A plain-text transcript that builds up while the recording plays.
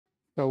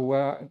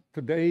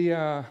Today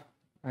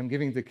I'm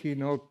giving the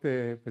keynote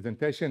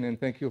presentation, and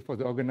thank you for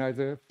the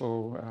organizer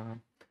for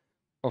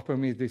offering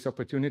me this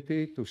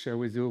opportunity to share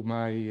with you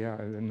my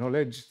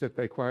knowledge that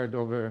I acquired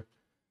over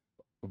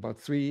about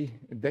 3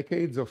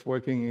 decades of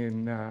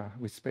working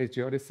with space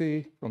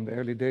geodesy from the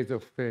early days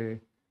of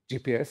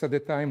GPS at the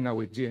time, now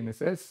with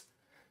GNSS.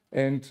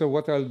 And so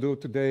what I'll do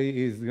today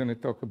is going to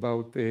talk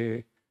about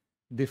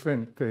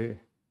different,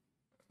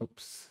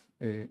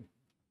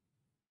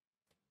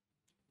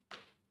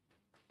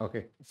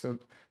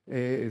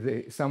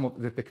 some of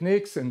the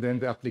techniques and then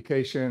the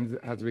applications,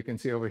 as we can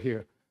see over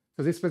here.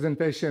 So this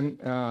presentation,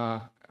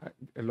 a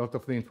lot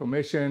of the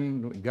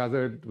information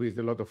gathered with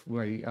a lot of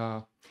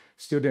my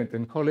students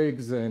and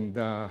colleagues, and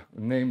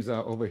names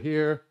are over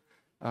here.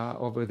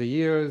 Over the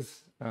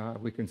years,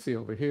 we can see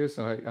over here.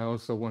 So I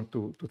also want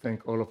to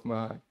thank all of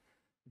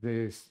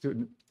the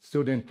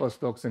student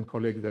postdocs and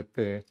colleagues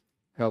that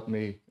helped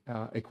me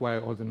acquire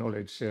all the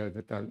knowledge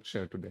that I'll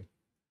share today.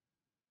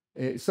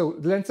 So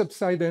lens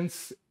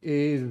subsidence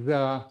is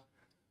a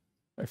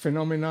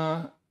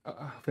phenomenon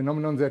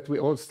that we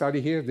all study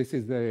here. This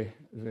is the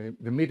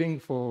meeting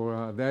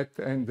for that,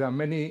 and there are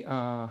many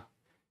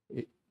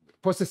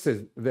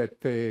processes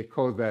that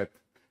cause that.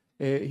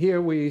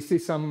 Here we see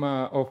some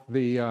of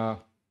the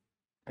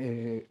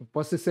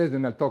processes,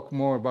 and I'll talk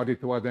more about it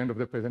toward the end of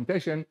the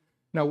presentation.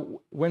 Now,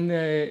 when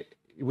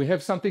we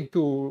have something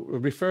to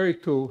refer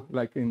it to,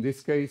 like in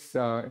this case,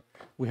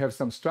 we have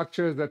some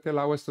structures that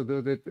allow us to do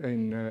that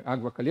in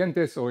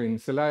Aguascalientes or in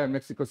Celaya,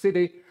 Mexico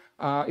City.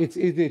 It's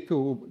easy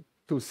to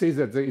see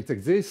that it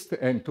exists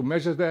and to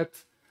measure that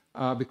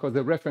because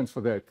the reference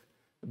for that.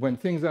 When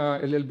things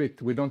are a little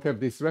bit, we don't have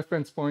this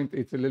reference point,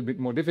 it's a little bit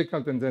more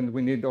difficult, and then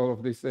we need all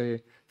of these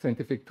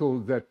scientific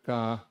tools that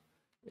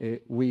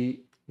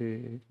we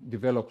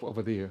develop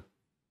over the year.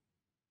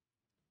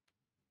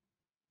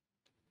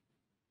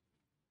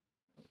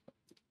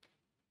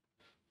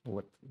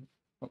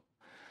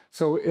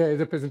 So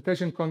the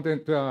presentation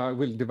content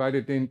we'll divide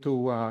it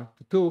into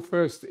two.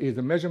 First is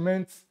the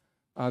measurements.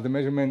 The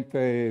measurement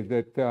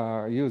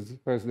that use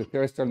first the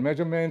terrestrial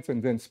measurements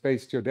and then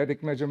space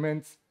geodetic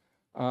measurements.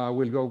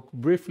 We'll go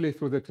briefly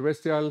through the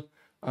terrestrial.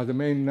 The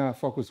main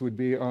focus would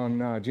be on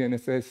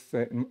GNSS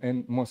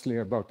and mostly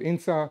about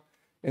INSAR.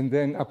 And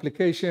then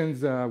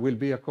applications will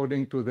be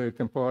according to the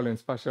temporal and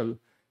spatial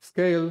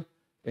scale,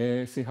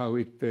 see how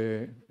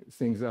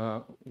things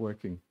are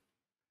working.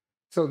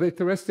 So the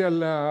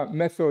terrestrial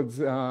methods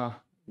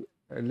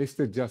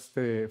listed just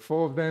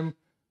 4 of them.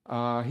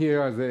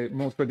 Here are the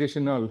more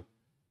traditional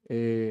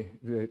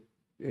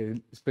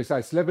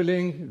precise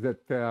leveling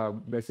that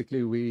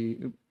basically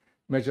we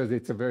measure.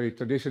 It's a very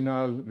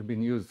traditional,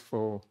 been used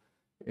for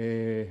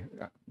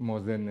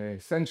more than a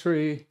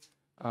century.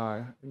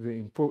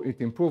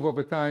 It improved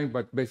over time,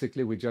 but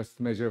basically we just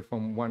measure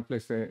from one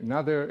place to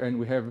another, and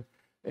we have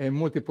a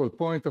multiple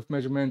point of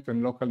measurement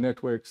and local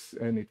networks,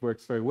 and it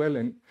works very well.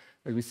 And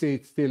as we see,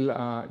 it's still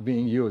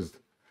being used.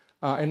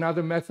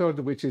 Another method,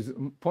 which is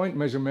point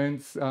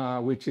measurements,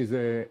 which is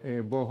a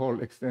borehole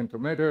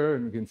extentometer,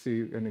 and you can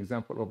see an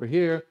example over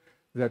here,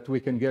 that we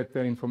can get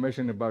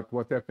information about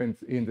what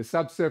happens in the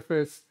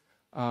subsurface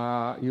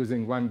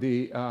using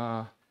 1D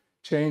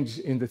change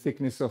in the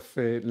thickness of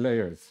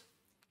layers.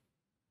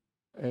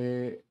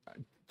 2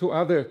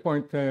 other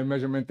point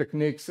measurement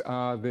techniques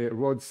are the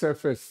road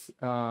surface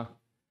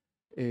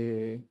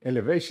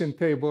elevation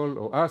table,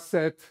 or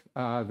RSET,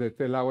 that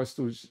allow us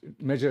to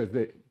measure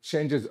the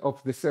changes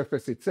of the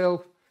surface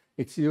itself.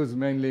 It's used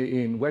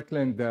mainly in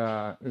wetland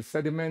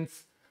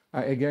sediments.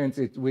 Again,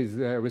 it's with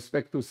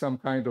respect to some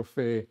kind of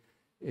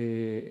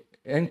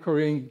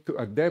anchoring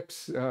to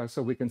depths,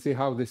 so we can see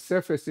how the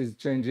surface is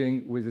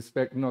changing with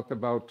respect not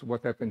about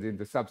what happens in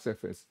the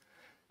subsurface.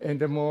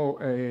 And a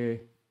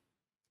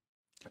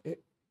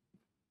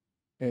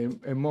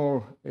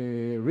more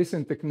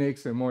recent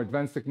techniques, a more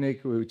advanced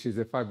technique, which is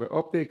a fiber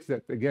optics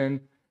that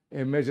again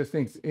measures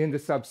things in the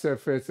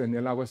subsurface and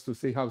allow us to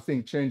see how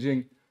things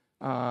changing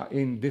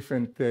in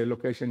different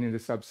locations in the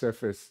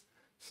subsurface.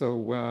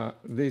 So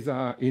these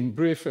are in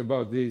brief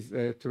about these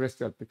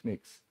terrestrial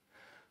techniques.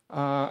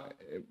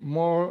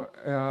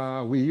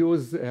 We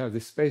use the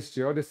space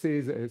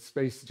geodesies.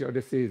 Space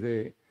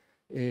geodesy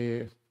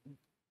is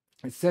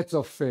a set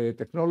of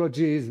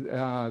technologies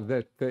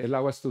that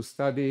allow us to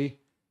study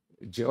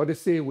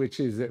geodesy, which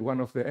is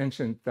one of the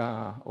ancient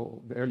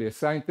or the earliest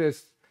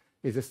scientists,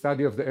 is a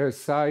study of the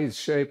Earth's size,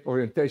 shape,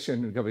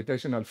 orientation, and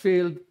gravitational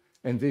field,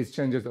 and these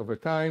changes over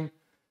time.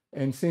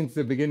 And since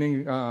the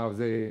beginning of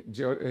the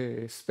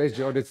space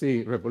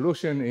geodesy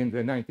revolution in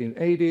the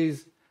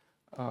 1980s,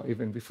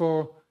 even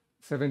before,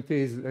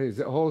 70s, there is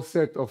a whole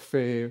set of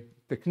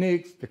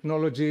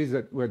technologies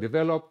that were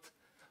developed.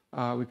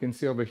 We can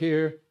see over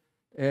here.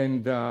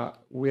 And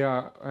we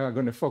are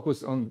going to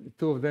focus on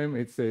 2 of them.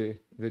 It's the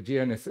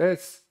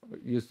GNSS,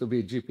 it used to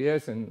be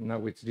GPS, and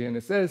now it's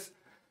GNSS,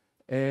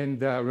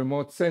 and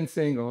remote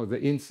sensing, or the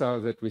INSAR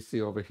that we see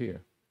over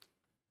here.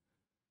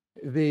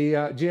 The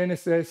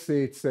GNSS,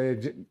 it's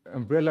an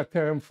umbrella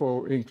term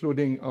for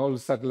including all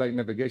satellite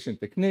navigation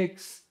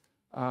techniques.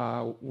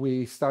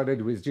 We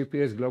started with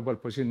GPS, Global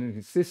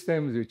Positioning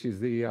Systems, which is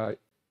the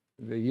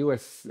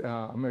US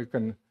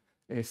American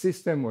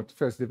system was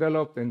first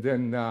developed, and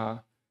then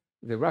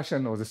the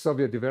Russian or the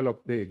Soviet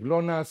developed the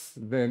GLONASS.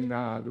 Then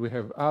we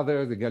have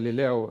others, the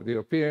Galileo, the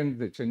European,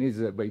 the Chinese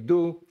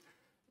Beidou,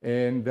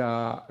 and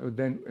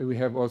then we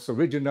have also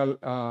regional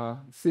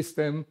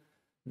system,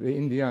 the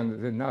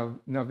Indian, the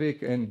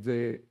NAVIC, and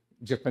the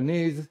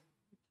Japanese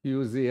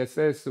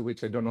UZSS,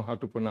 which I don't know how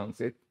to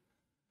pronounce it.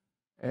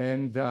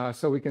 And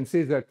so we can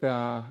see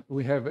that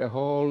we have a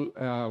whole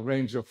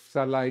range of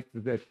satellites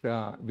that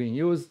are being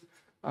used.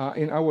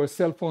 In our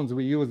cell phones,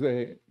 we use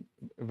a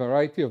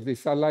variety of these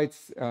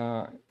satellites.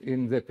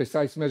 In the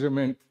precise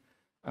measurement,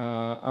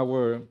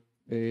 our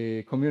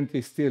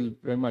community still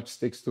very much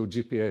sticks to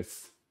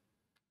GPS.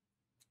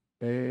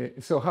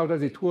 So how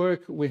does it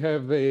work? We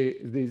have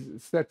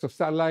these sets of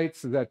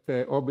satellites that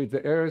orbit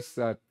the Earth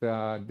at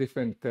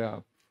different,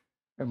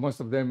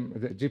 most of them,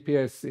 the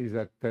GPS is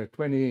at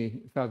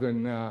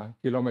 20,000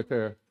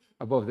 kilometers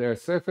above the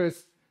Earth's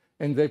surface,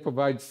 and they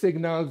provide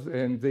signals,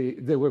 and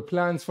there were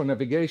plans for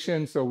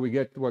navigation, so we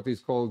get what is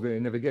called the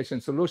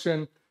navigation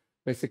solution,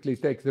 basically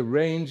take the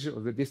range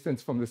or the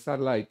distance from the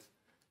satellite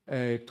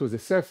to the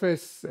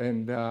surface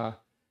and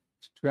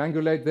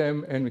triangulate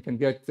them, and we can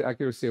get the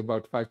accuracy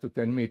about 5 to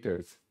 10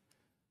 meters.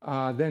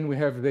 Then we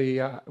have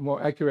the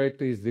more accurate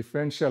is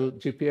differential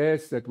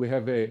GPS, that we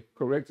have a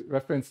correct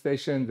reference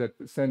station that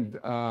send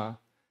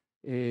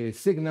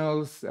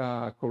signals,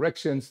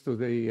 corrections to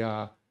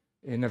the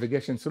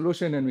navigation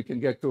solution, and we can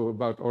get to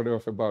about order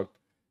of about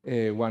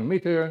 1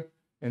 meter.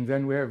 And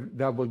then we have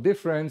double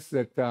difference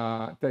that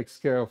takes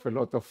care of a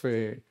lot of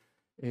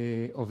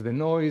the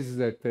noise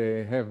that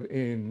have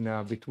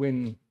in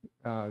between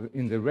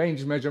in the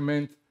range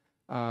measurement,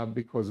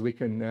 because we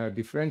can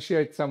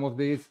differentiate some of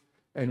these,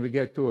 and we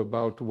get to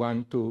about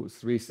 1 to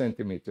 3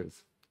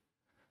 centimeters.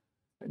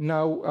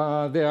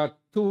 Now, there are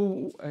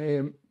two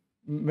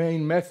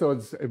main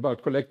methods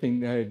about collecting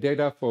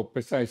data for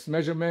precise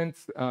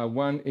measurements.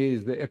 One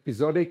is the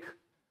episodic,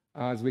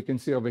 as we can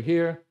see over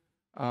here.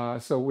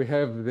 So we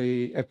have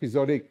the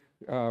episodic,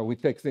 we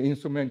take the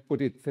instrument,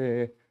 put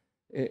it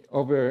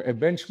over a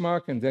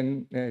benchmark, and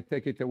then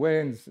take it away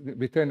and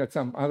return at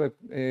some other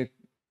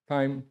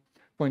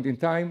point in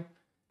time.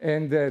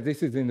 And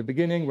this is in the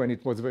beginning when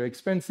it was very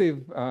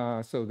expensive.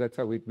 So that's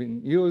how it's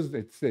been used.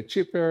 It's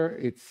cheaper,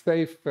 it's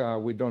safe,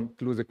 we don't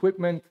lose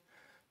equipment.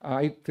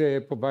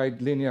 It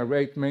provides linear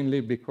rate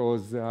mainly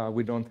because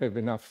we don't have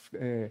enough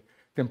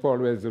temporal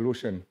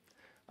resolution.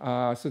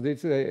 So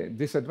this is a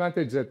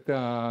disadvantage that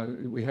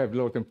we have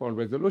low temporal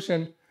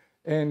resolution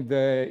and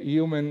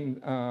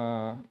human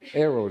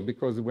error,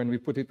 because when we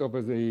put it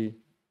over the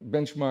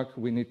benchmark,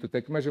 we need to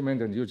take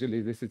measurement, and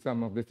usually this is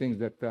some of the things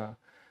that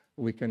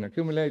we can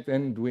accumulate,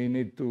 and we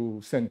need to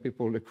send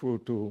people, a crew,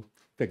 to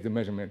take the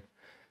measurement.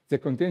 The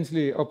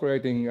continuously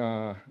operating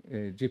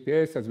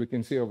GPS, as we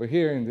can see over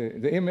here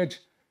in the image,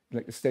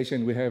 like the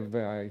station we have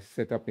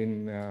set up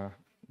in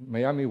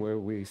Miami, where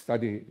we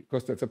study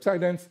coastal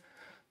subsidence.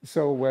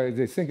 So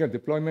the single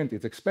deployment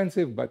is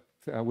expensive, but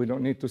we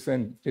don't need to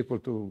send people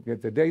to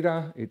get the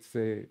data. It's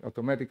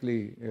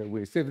automatically,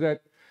 we receive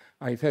that.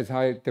 It has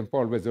high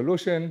temporal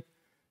resolution.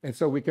 And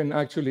so we can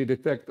actually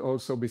detect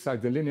also,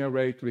 besides the linear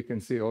rate, we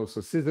can see also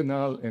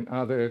seasonal and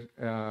other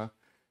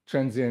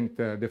transient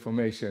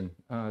deformation.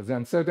 The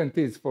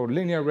uncertainties for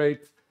linear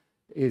rate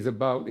is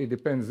about, it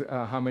depends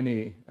how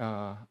many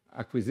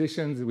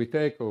acquisitions we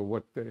take,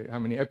 or how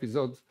many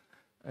episodes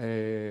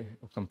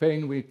of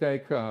campaign we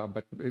take.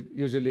 But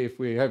usually if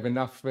we have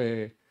enough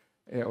or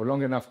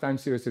long enough time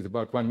series, it's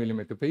about 1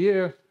 millimeter per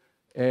year.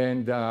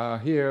 And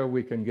here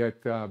we can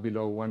get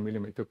below 1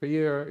 millimeter per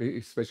year,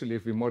 especially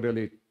if we model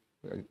it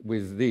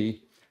with the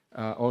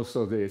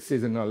also the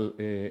seasonal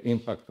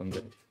impact on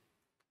that.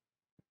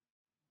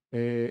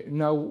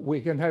 Now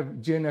we can have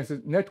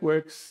GNSS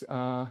networks.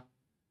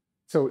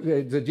 So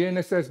the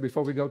GNSS,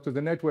 before we go to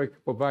the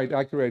network, provide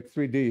accurate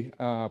 3D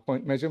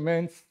point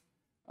measurements.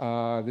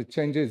 The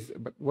changes,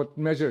 but what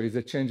measure is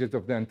the changes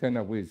of the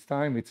antenna with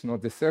time. It's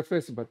not the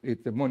surface, but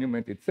it's the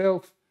monument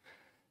itself.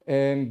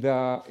 And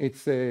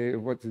it's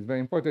what is very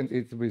important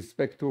is with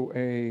respect to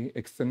a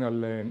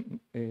external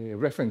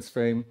reference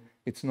frame.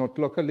 It's not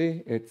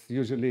locally. It's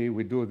usually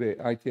we do the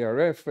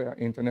ITRF,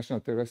 International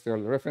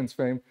Terrestrial Reference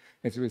Frame.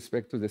 It's with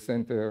respect to the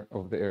center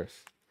of the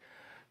Earth.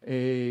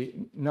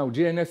 Now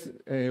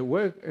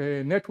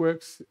GNS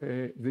networks,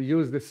 they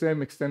use the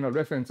same external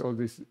reference, all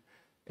this.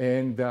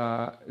 And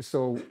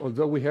so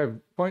although we have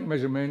point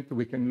measurement,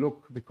 we can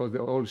look, because they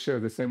all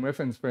share the same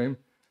reference frame,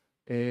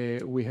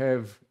 we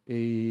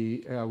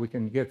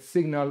can get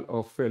signal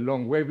of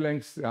long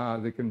wavelengths.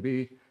 They can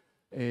be,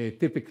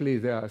 typically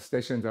the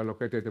stations are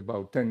located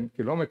about 10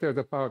 kilometers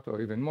apart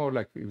or even more,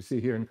 like you see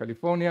here in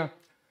California.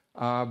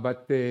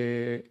 But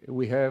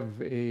we have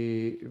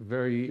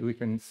we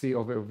can see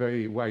over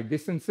very wide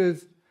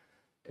distances.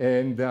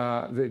 And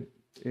the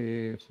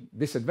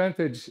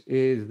disadvantage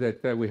is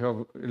that we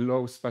have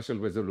low spatial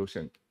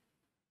resolution.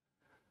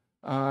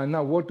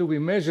 Now, what do we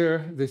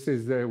measure? This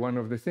is one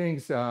of the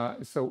things.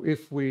 So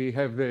if we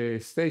have the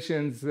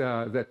stations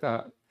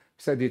that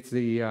said it's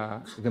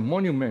the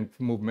monument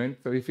movement,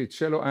 so if it's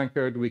shallow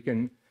anchored, we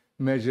can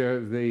measure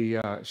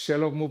the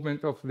shallow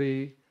movement of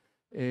the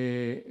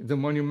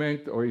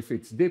monument, or if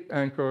it's deep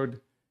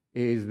anchored,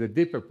 is the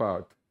deeper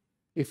part.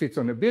 If it's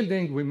on a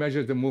building, we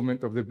measure the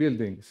movement of the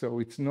building. So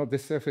it's not the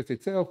surface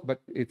itself,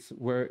 but it's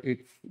where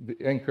it's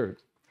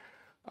anchored.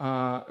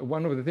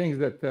 One of the things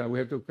that we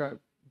have to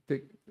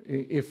take,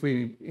 if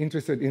we're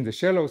interested in the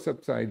shallow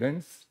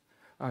subsidence,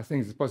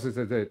 things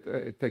processes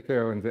that take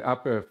care in the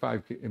upper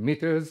 5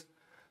 meters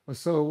or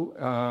so,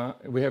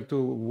 we have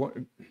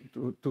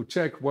to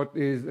check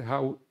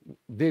how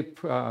deep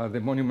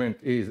the monument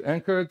is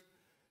anchored.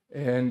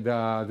 And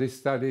this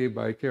study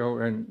by Keo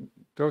and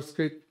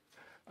Torskrit,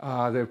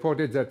 they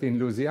reported that in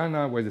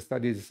Louisiana, where the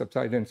study is the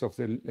subsidence of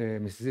the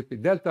Mississippi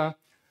Delta,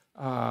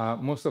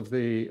 most of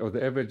the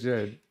average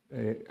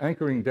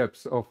anchoring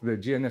depths of the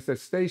GNSS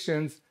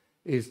stations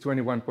is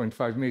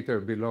 21.5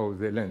 meters below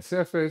the land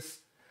surface.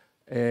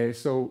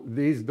 So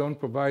these don't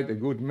provide a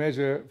good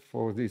measure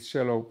for these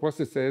shallow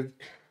processes.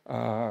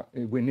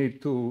 We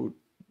need to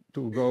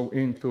go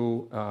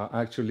into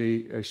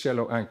actually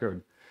shallow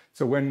anchored.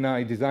 So when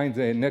I designed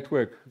the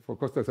network for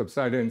coastal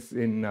subsidence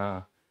in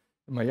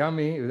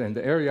Miami and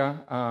the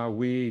area,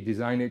 we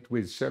designed it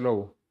with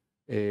shallow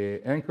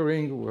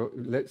anchoring,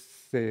 let's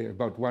say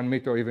about 1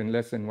 meter or even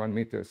less than 1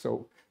 meter.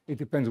 So it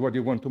depends what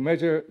you want to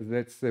measure.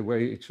 That's the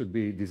way it should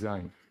be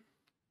designed.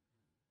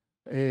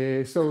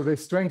 So the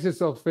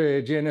strengths of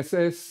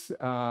GNSS,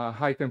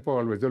 high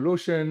temporal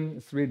resolution,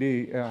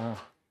 3D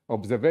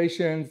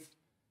observations,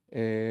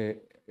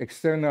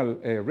 external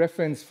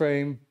reference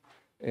frame.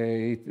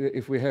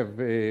 If we have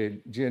a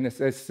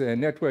GNSS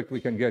network, we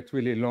can get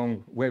really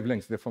long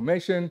wavelength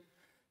deformation.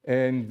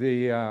 And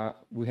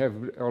we have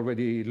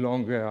already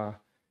long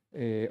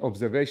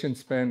observation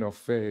span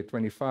of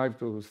 25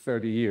 to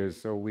 30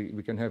 years. So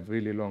we can have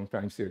really long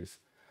time series.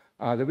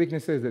 The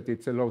weakness is that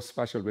it's a low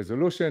spatial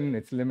resolution.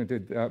 It's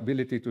limited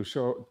ability to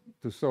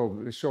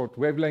solve short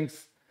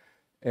wavelengths.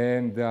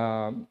 And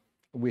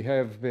we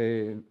have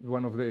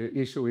one of the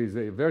issue is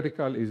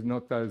vertical is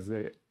not as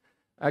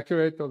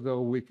accurate,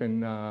 although we can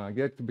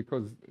get,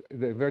 because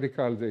the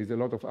vertical, there is a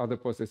lot of other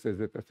processes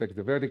that affect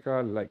the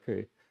vertical, like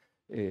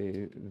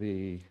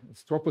the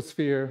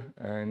troposphere,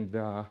 and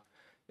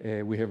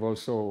we have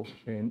also,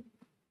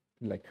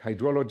 like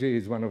hydrology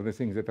is one of the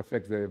things that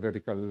affects the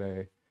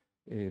vertical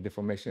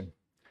deformation.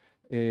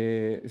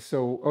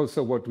 So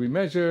also what we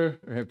measure,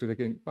 we have to take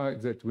in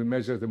part that we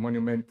measure the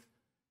monument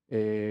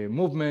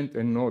movement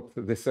and not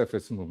the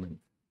surface movement.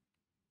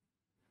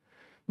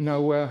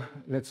 Now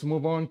let's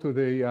move on to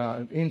the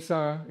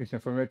INSAR,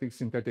 Interferometric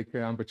Synthetic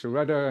Aperture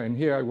Radar. And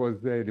here I was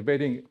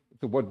debating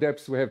to what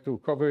depths we have to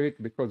cover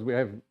it, because we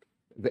have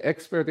the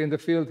expert in the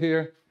field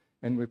here,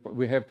 and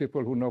we have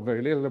people who know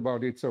very little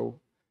about it. So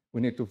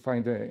we need to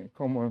find a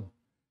common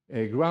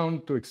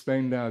ground to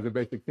explain the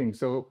basic things.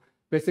 So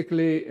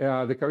basically,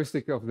 the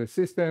characteristic of the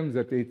system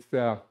that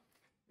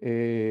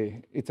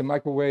it's a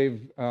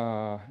microwave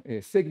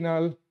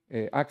signal,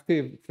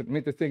 active,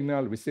 transmit a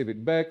signal, receive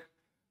it back.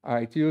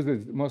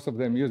 Most of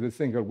them use a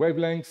single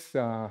wavelengths,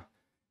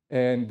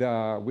 and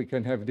we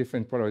can have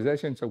different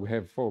polarizations. So we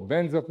have 4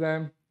 bands of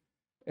them,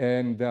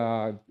 and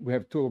we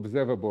have 2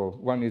 observable.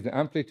 One is the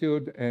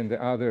amplitude, and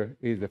the other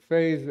is the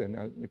phase, and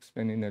I'll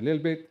explain in a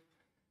little bit.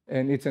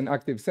 And it's an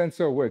active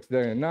sensor, works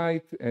day and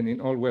night, and in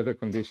all weather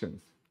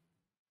conditions.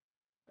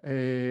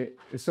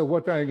 So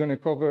what I'm going to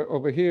cover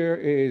over here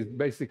is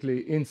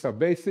basically INSAR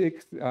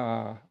basics,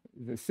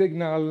 the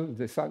signal,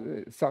 the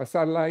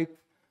satellite,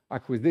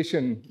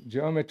 acquisition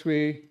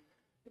geometry,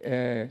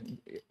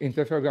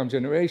 interferogram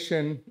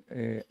generation,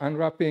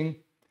 unwrapping,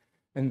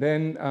 and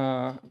then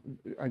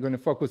I'm going to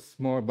focus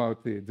more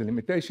about the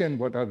limitation.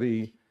 What are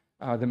the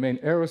main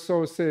error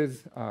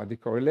sources, the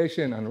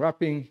correlation,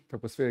 unwrapping,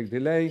 tropospheric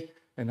delay,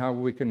 and how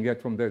we can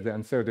get from there the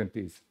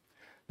uncertainties.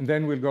 And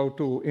then we'll go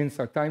to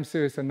INSAR time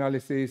series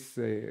analysis,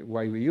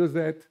 why we use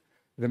that,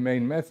 the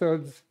main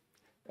methods,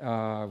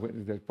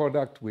 the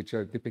product, which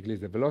are typically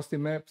the velocity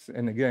maps,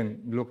 and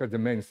again, look at the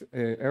main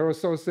error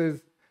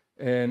sources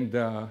and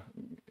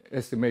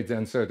estimate the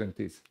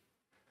uncertainties.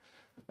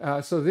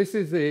 So this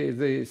is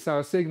the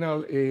SAR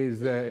signal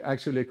is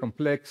actually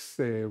complex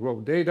raw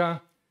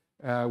data,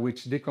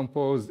 which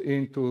decompose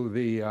into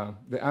the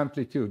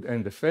amplitude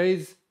and the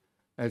phase.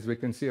 As we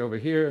can see over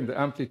here, and the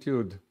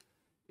amplitude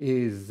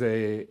is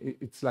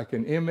it's like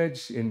an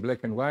image in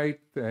black and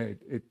white,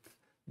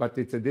 but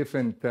it's a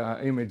different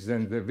image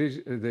than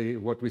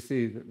what we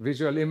see, the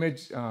visual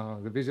image,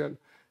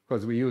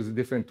 because we use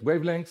different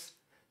wavelengths.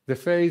 The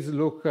phase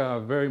look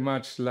very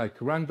much like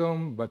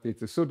random, but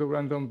it's a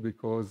pseudo-random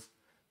because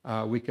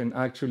we can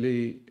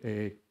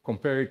actually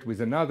compare it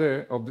with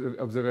another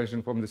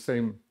observation from the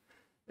same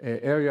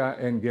area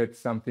and get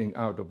something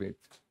out of it.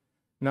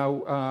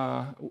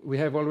 Now, we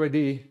have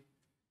already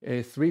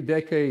 3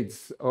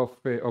 decades of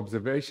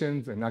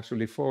observations, and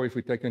actually 4 if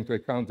we take into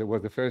account there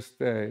was the first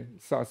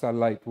SAR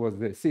satellite was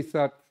the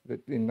CSAT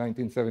in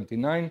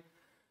 1979,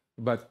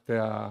 but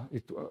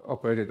it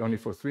operated only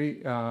for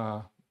 3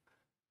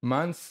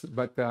 months.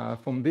 But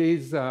from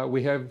these,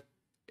 we have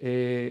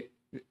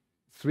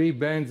 3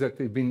 bands that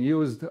have been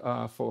used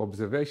for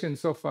observation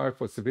so far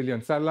for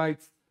civilian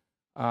satellites.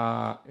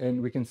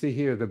 And we can see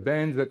here the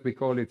band that we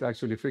call it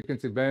actually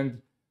frequency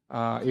band.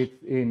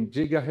 It's in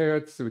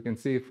gigahertz. We can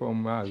see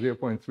from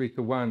 0.3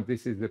 to 1.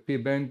 This is the P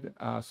band.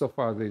 So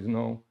far, there is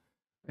no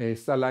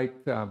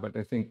satellite, but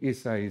I think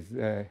ESA is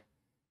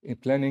in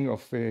planning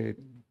of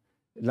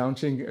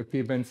launching a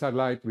P-band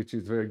satellite, which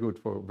is very good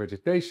for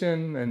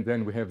vegetation. And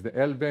then we have the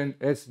L-band.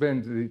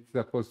 S-band is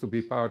supposed to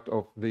be part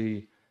of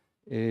the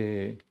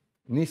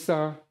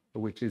NISA,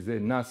 which is the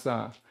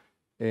NASA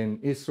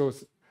and ISRO,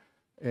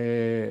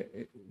 the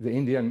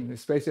Indian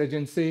Space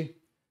Agency.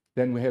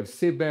 Then we have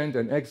C-band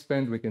and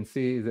X-band. We can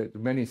see that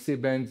many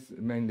C-bands,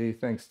 mainly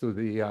thanks to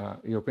the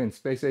European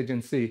Space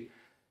Agency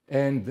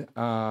and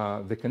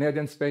the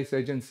Canadian Space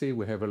Agency.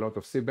 We have a lot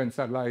of C-band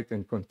satellite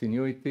and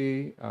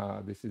continuity.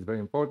 This is very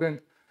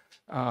important.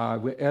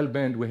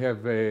 L-band, we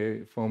have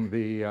from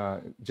the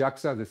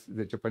JAXA,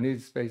 the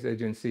Japanese Space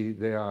Agency.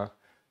 They are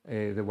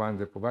the ones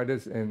that provide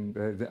us. And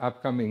the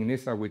upcoming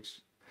NISA,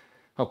 which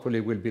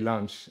hopefully will be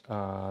launched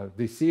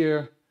this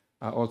year,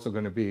 are also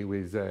going to be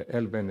with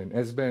L-band and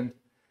S-band.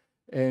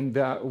 And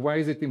why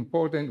is it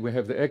important? We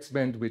have the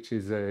X-band, which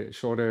is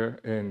shorter,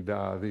 and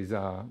these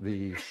are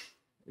the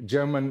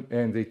German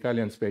and the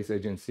Italian space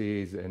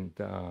agencies, and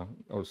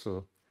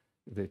also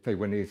the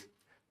Taiwanese.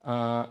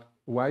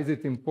 Why is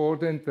it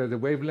important? The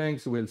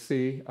wavelengths we'll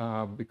see,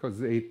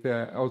 because it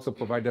also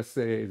provides us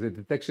the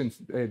detection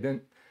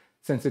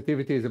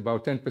sensitivity is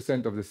about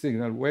 10% of the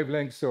signal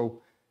wavelength.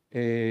 So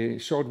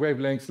short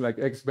wavelengths like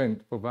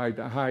X-band provide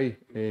a high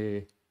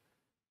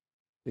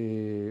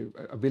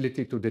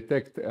ability to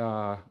detect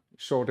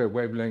shorter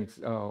wavelengths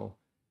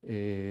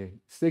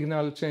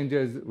signal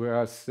changes,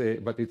 whereas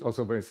but it's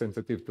also very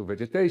sensitive to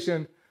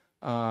vegetation.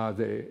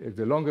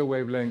 The longer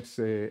wavelengths,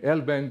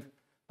 L-band,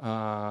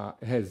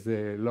 has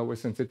a lower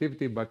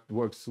sensitivity but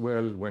works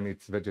well when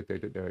it's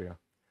vegetated area.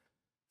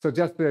 So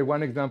just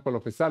one example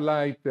of a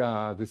satellite,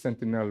 the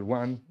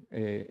Sentinel-1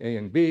 A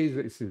and B.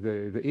 This is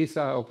the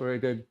ESA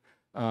operated.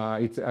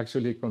 It's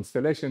actually a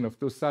constellation of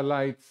 2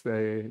 satellites.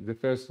 The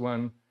first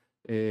one,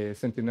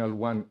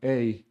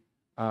 Sentinel-1A,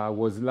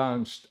 was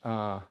launched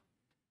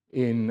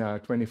in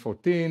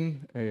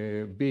 2014,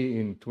 B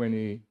in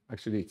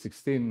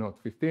 2016, not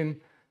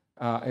 15,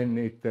 and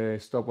it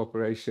stopped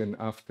operation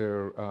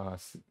after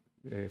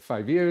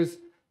 5 years.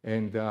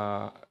 And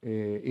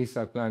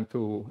ESA planned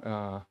to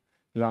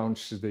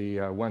launch the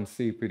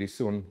 1C pretty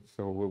soon,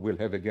 so we'll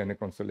have again a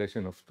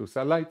constellation of 2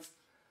 satellites.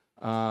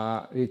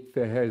 It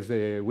has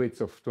a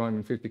width of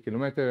 250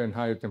 kilometers and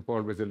higher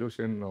temporal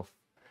resolution of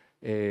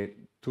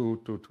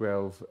 2 to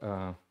 12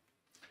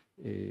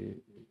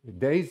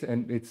 days,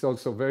 and it's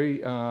also very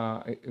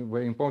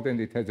very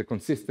important. It has a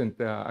consistent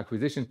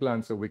acquisition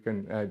plan, so we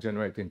can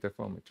generate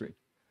interferometry.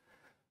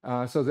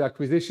 So the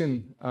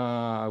acquisition,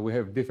 we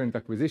have different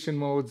acquisition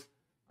modes.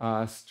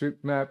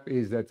 Strip map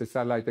is that the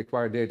satellite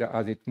acquires data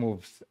as it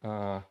moves,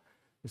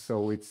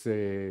 so it's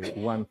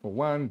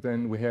 1-for-1.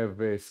 Then we have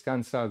a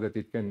ScanSAR that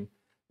it can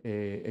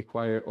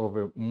acquire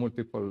over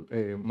multiple,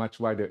 much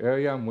wider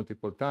area,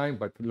 multiple time,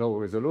 but lower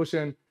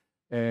resolution.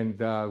 And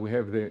we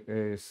have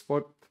the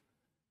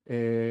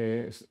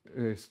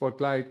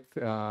spotlight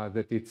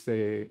that it's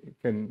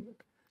can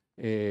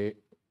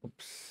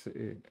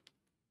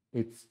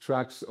it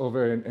tracks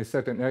over a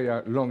certain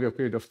area longer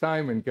period of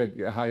time and get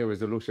a higher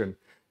resolution.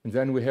 And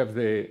then we have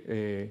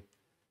the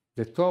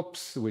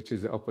TOPS, which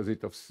is the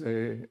opposite of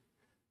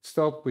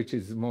STOP, which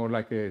is more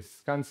like a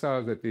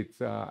ScanSAR that it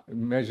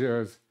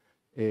measures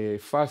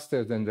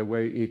faster than the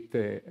way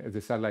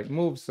the satellite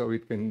moves, so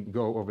it can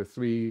go over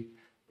 3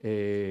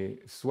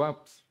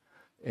 swaps.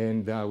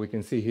 And we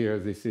can see here,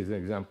 this is an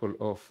example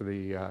of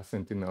the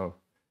Sentinel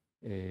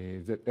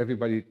that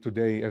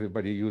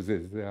everybody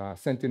uses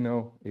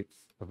Sentinel. It's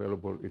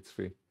available, it's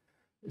free.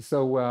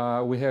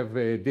 So we have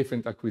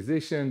different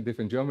acquisition,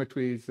 different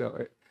geometries.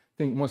 I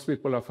think most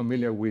people are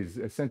familiar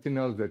with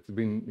Sentinel that's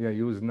been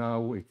used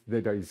now. Its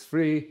data is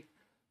free,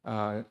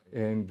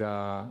 and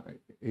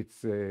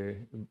it's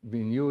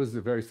been used,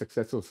 a very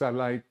successful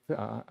satellite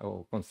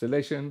or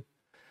constellation.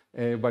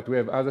 But we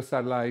have other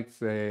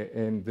satellites,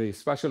 and the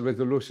spatial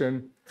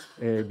resolution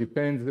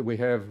depends. We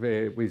have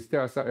with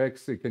TerraSAR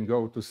X, it can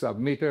go to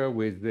sub-meter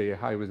with the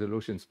high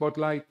resolution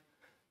spotlight.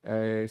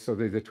 So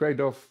there's a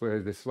trade-off where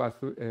the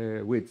swath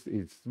width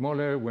is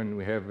smaller when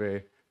we have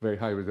a very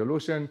high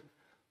resolution,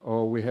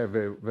 or we have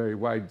a very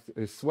wide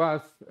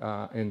swath,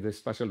 and the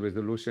spatial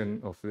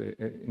resolution of the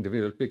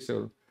individual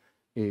pixel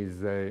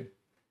is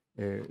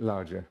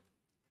larger.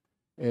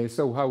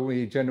 So how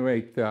we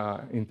generate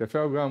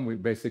interferogram? We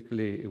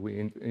basically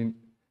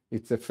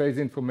it's a phase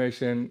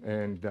information,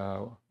 and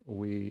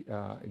we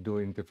do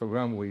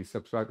interferogram. We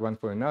subtract one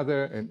for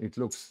another, and it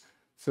looks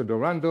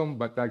pseudo-random,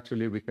 but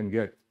actually we can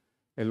get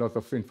a lot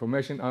of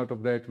information out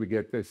of that. We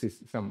get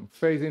some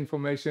phase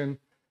information,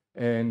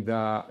 and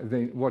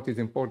what is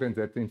important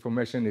that the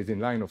information is in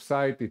line of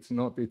sight. It's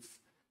not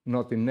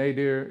in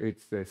nadir.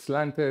 It's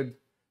slanted,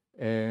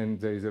 and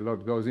there's a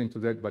lot goes into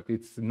that, but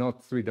it's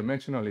not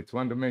three-dimensional. It's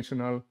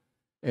one-dimensional,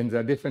 and there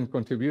are different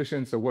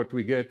contributions. So what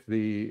we get,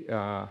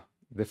 the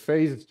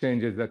phase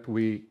changes that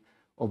we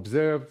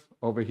observe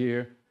over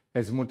here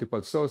has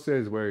multiple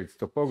sources, where it's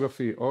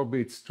topography,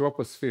 orbits,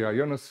 troposphere,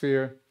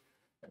 ionosphere.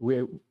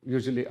 We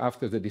usually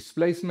after the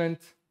displacement,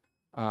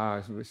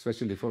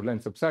 especially for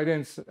land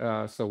subsidence,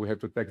 so we have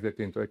to take that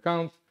into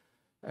account.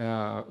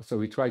 So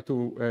we try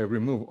to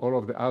remove all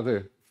of the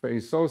other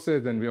phase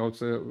sources, and we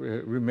also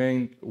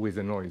remain with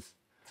the noise.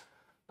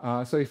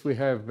 So if we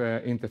have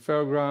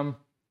interferogram,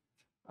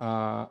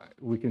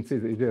 we can see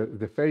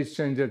the phase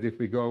changes. If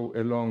we go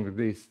along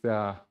this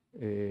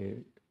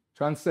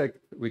transect,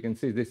 we can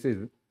see this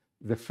is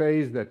the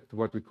phase that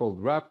what we call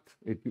wrapped,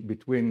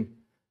 between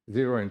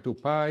 0 and 2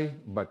 pi,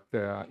 but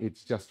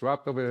it's just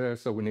wrapped over there,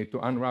 so we need to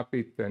unwrap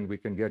it, and we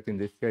can get, in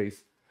this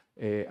case,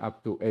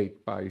 up to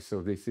 8 pi.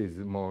 So this is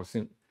more,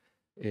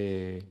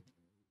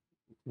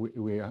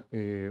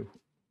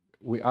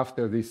 we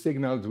after these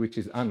signals, which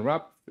is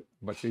unwrapped,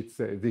 but it's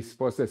this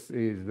process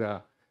is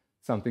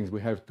something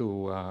we have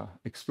to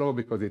explore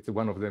because it's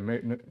one of the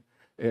main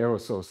error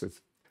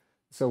sources.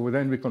 So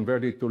then we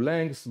convert it to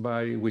lengths,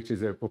 which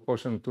is a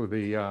proportion to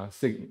the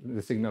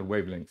signal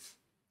wavelengths.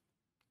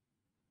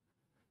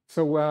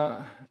 So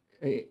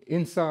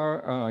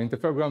INSAR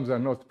interferograms are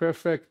not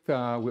perfect.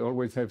 We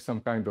always have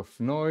some kind of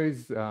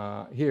noise.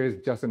 Here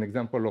is just an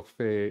example of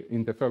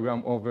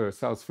interferogram over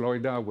South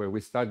Florida, where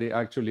we study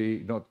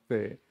actually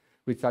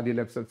we study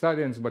land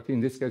subsidence, but in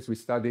this case we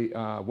study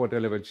water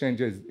level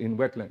changes in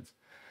wetlands.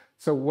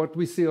 So what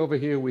we see over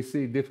here, we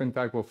see different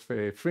type of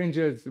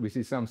fringes. We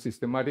see some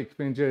systematic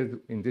fringes,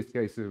 in this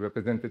case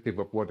representative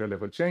of water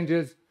level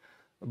changes.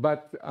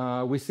 But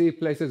we see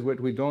places where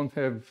we don't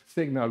have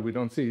signal, we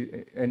don't see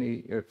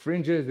any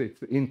fringes.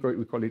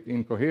 We call it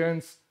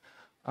incoherence.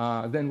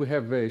 Then we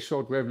have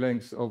short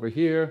wavelengths over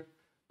here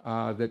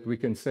that we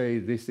can say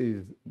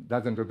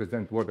doesn't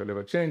represent water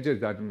level changes,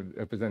 doesn't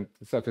represent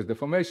surface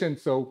deformation.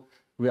 So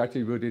we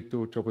attribute it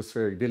to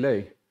tropospheric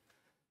delay.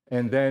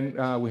 And then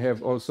we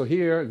have also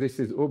here, this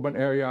is urban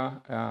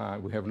area.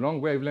 We have long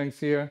wavelengths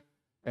here,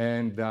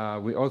 and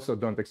we also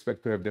don't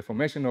expect to have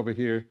deformation over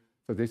here.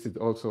 So this is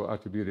also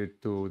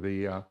attributed to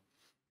the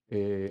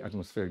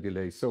atmospheric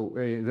delay. So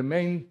the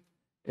main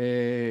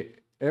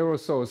error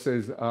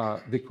sources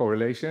are the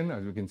correlation,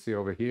 as you can see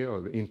over here,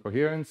 or the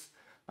incoherence,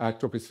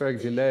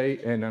 tropospheric delay,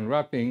 and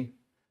unwrapping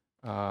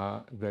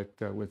that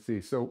we'll see.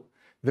 So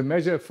the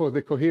measure for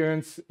the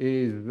coherence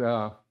is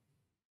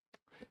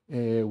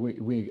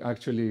we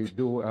actually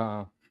do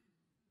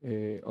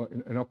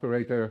an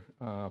operator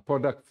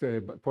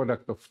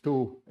product of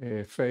two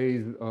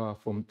phase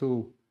from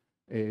two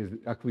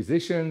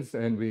acquisitions,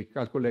 and we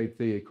calculate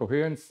the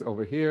coherence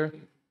over here.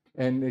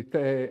 And it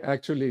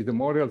actually, the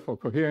model for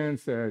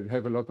coherence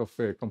have a lot of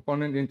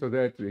component into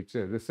that, which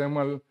the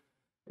thermal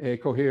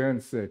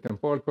coherence,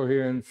 temporal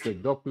coherence,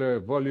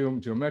 Doppler,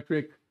 volume,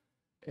 geometric.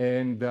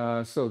 And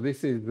so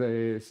this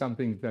is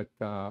something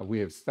that we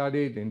have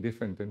studied in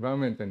different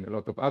environments, and a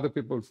lot of other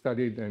people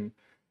studied. And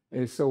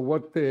so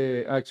what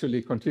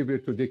actually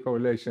contribute to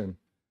decorrelation?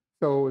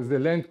 So the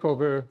land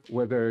cover,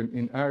 whether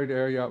in arid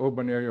area,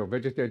 urban area, or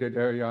vegetated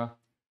area,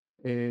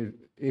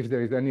 if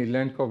there is any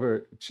land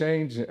cover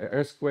change,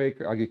 earthquake,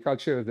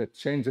 agriculture that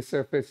change the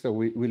surface, so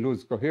we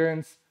lose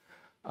coherence.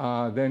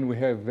 Then we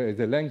have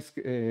the length,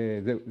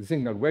 the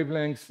signal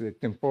wavelengths, the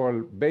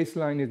temporal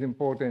baseline is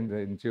important,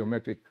 and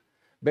geometric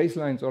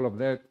baselines, all of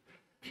that.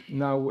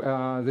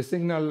 Now, the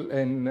signal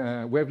and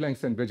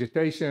wavelengths and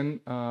vegetation,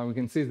 we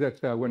can see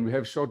that when we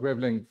have short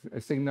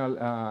wavelength signal,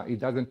 it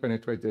doesn't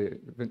penetrate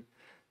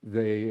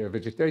the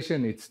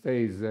vegetation. It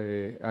stays,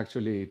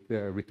 actually, it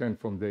returns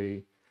from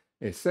the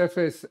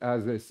surface.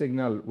 As the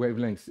signal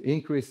wavelengths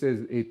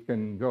increases, it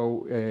can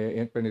go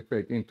and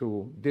penetrate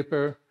into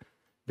deeper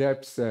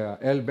depths.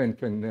 L-band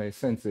can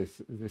sense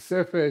the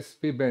surface.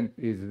 P-band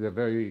is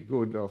very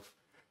good of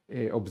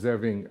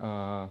observing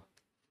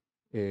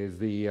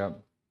the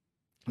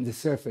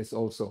surface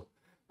also.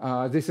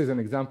 This is an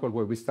example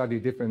where we study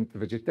different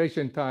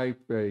vegetation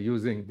type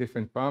using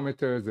different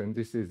parameters, and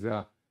this is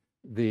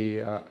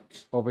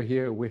over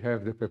here we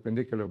have the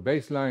perpendicular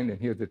baseline,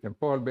 and here's the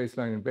temporal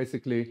baseline, and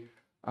basically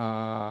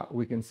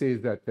we can see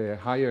that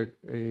higher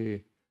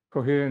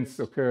coherence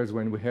occurs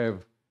when we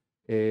have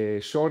a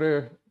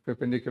shorter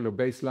perpendicular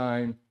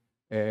baseline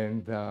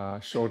and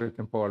shorter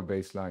temporal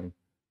baseline,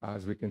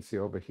 as we can see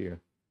over here.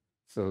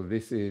 So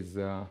this is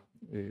the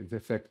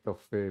effect of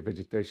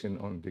vegetation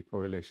on the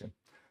correlation.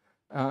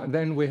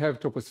 Then we have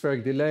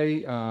tropospheric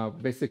delay.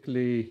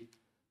 Basically,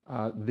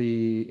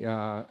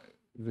 the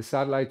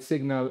satellite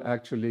signal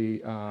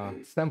actually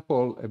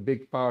sample a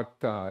big part.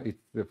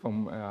 It's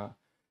from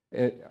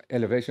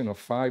elevation of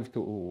 5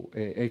 to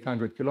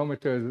 800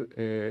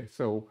 kilometers.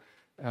 So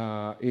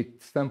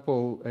it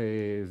sample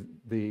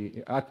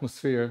the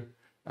atmosphere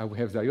We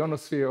have the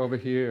ionosphere over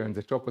here and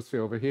the troposphere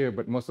over here,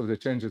 but most of the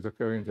changes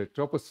occur in the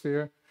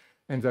troposphere.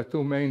 And the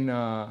two main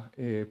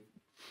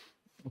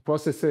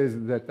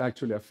processes that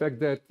actually affect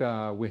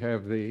that. We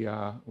have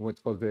the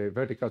what's called the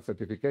vertical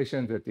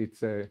certification, that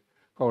it's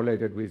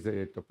correlated with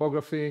the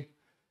topography.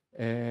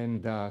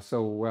 And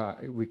so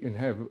we can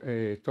have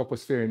a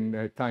troposphere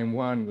in time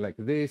 1 like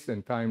this,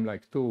 and time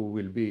like 2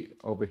 will be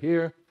over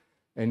here.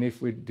 And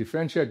if we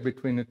differentiate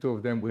between the two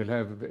of them, we'll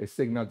have a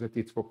signal that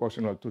it's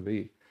proportional to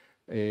the,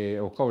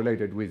 or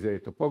correlated with the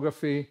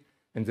topography.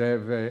 And they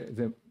have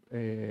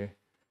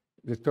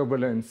the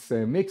turbulence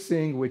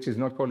mixing, which is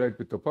not correlated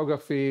with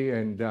topography,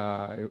 and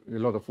a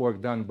lot of work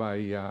done by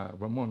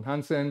Ramon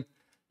Hansen,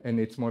 and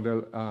it's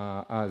modeled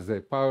as a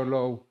power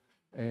law.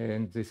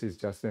 And this is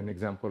just an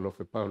example of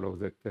a power law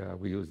that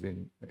we used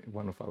in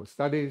one of our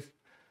studies.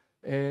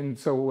 And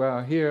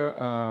so here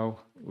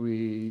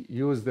we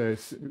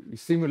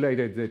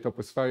simulated the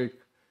tropospheric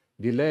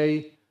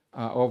delay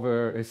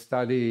over a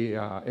study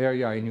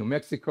area in New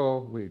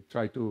Mexico. We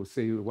try to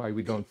see why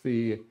we don't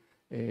see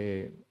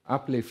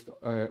uplift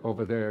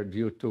over there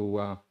due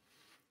to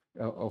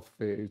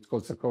it's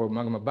called Socorro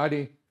magma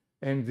body.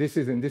 And this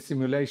is in this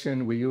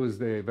simulation, we use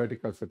the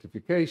vertical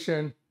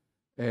certification,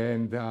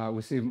 and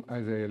we see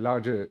as a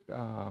larger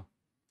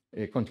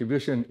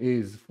contribution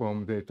is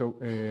from the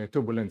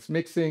turbulence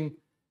mixing.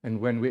 And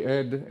when we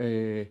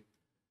add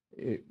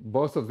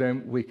both of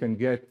them, we can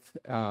get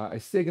a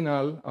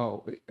signal.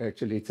 Oh,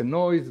 actually, it's a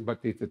noise, but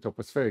it's a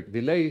tropospheric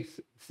delay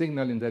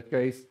signal in that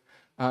case.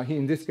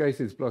 In this case,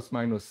 it's plus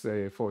minus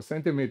 4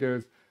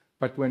 centimeters.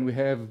 But when we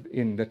have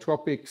in the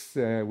tropics,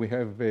 we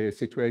have a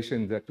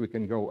situation that we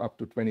can go up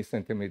to 20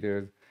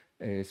 centimeters,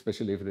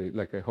 especially if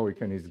like a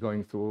hurricane is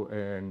going through,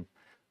 and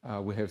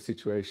we have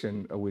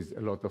situation with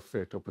a lot of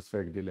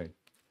tropospheric delay.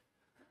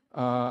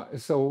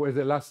 So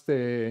the last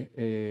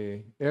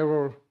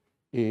error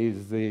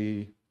is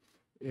the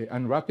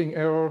unwrapping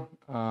error.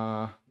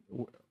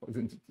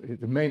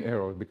 The main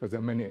error, because there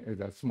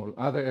are small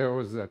other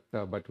errors that,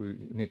 but we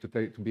need to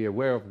be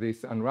aware of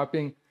this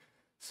unwrapping.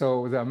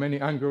 So there are many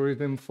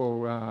algorithms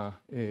for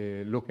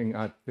looking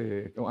at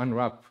to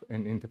unwrap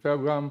an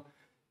interferogram.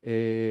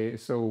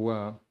 So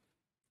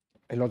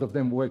a lot of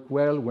them work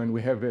well when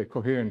we have a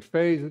coherent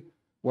phase.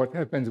 What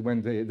happens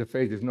when the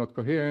phase is not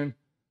coherent?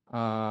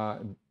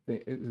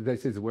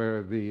 This is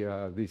where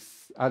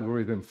this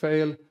algorithm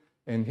fail.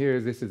 And here,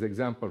 this is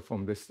example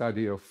from the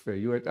study of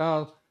Yu et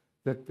al.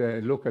 That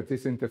look at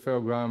this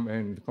interferogram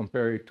and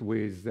compare it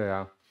with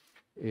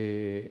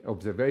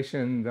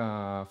observation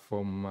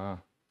from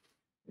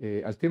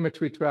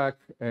altimetry track.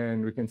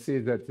 And we can see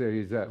that there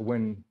is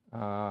when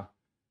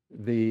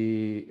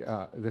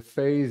the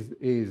phase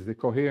is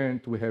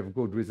coherent, we have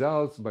good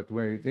results, but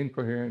when it's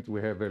incoherent,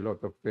 we have a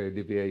lot of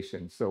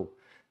deviation. So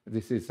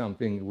this is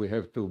something we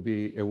have to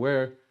be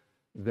aware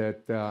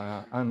that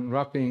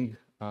unwrapping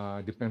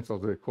depends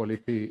on the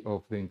quality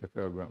of the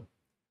interferogram.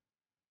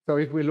 So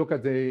if we look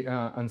at the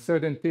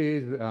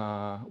uncertainties,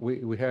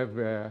 we have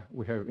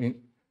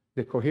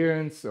the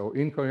coherence or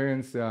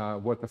incoherence.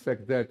 What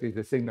affects that is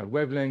the signal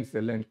wavelengths,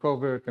 the length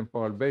cover,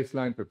 temporal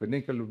baseline,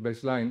 perpendicular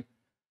baseline,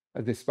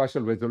 the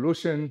spatial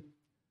resolution,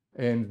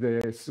 and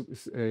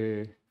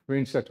the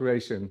fringe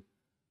saturation.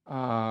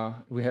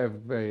 We have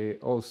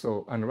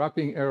also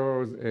unwrapping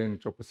errors and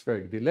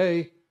tropospheric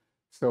delay.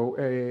 So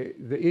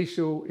the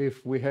issue,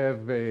 if we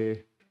have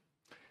a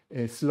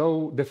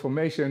slow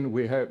deformation,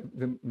 we have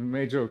the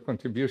major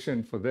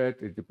contribution for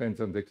that. It depends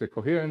on the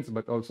coherence,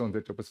 but also on the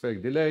tropospheric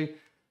delay.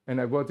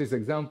 And I brought this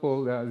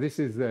example. This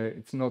is,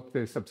 it's not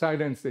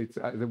subsidence.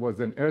 There was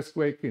an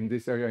earthquake in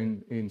this area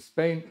in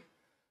Spain.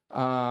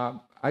 I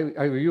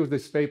reviewed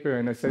this paper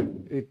and I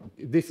said,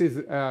 this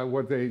is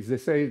what they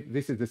say,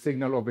 this is the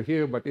signal over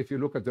here. But if you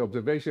look at the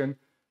observation,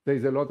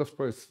 there's a lot of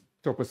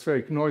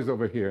tropospheric noise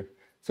over here.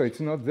 So it's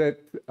not that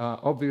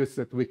obvious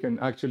that we can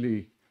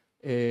actually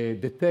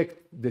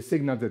detect the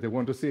signal that they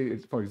want to see.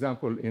 For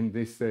example, in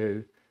this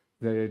the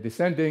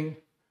descending,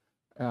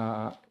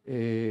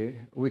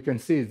 we can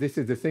see this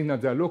is the signal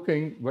they're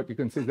looking, but you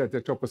can see that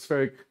the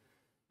tropospheric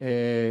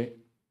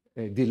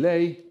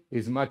delay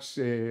is much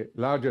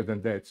larger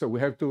than that. So we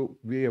have to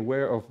be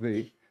aware of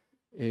the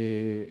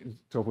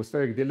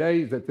tropospheric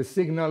delay, that the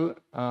signal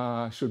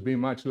should be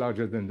much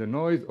larger than the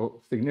noise,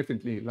 or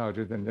significantly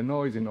larger than the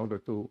noise, in order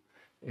to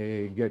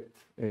get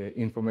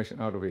information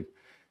out of it.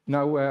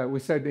 Now, we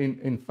said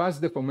in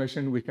fast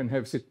deformation, we can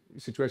have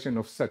situation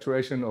of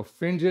saturation of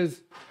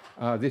fringes.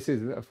 This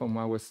is from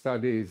our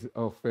studies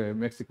of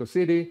Mexico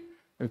City.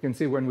 You can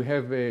see when we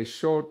have a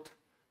short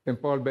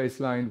temporal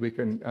baseline, we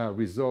can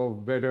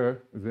resolve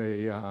better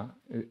the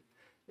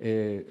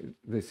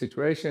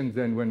situation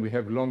than when we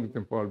have long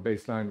temporal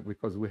baseline,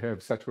 because we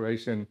have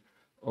saturation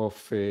of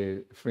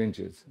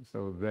fringes.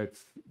 So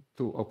that's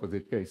two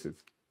opposite cases.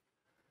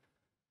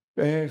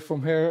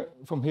 From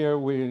here,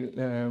 we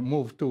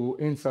move to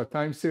INSAR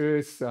time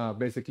series.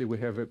 Basically, we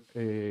have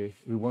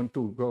we want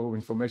to go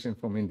information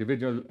from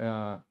individual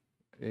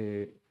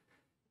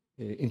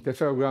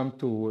interferogram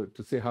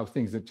to see how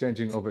things are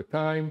changing over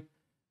time.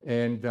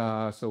 And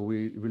so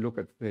we look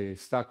at the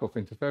stack of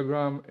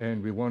interferogram,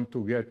 and we want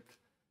to get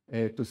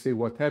to see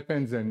what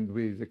happens. And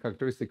the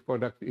characteristic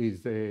product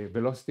is a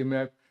velocity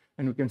map.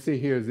 And we can see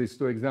here these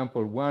two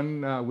examples.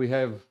 One, we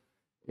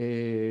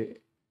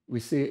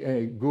see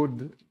a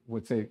good,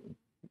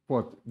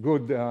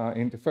 good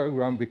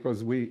interferogram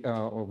because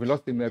or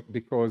velocity map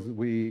because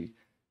we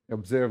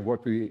observe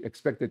what we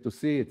expected to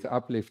see. It's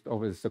uplift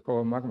over the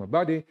Socorro magma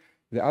body.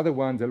 The other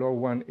one, the lower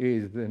one,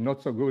 is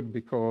not so good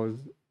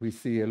because we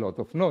see a lot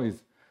of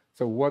noise.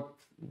 So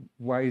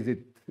why is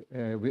it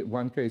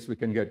one case we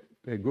can get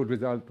a good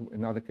result,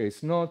 another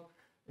case not?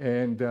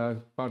 And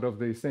part of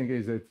the thing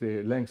is that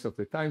the length of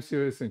the time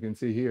series. You can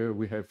see here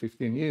we have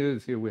 15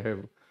 years, here we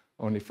have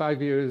only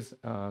 5 years.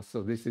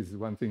 So this is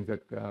one thing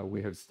that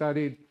we have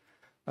studied.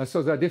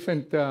 So there are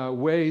different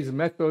ways,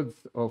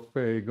 methods of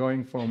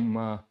going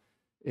from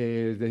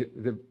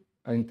the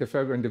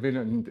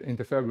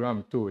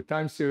interferogram to a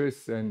time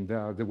series, and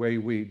the way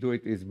we do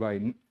it is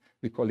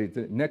we call it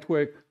a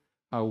network,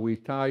 how we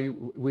tie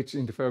which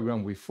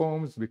interferogram we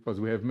forms, because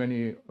we have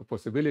many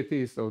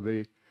possibilities. So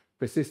the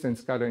persistent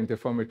scatter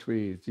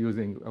interferometry is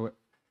using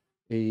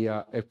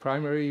a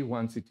primary.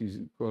 Once it is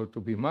called to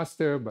be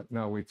master, but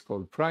now it's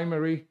called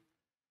primary,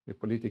 the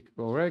politically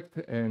correct.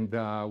 And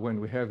when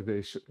we have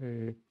the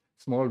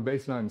small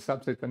baseline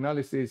subset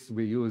analysis,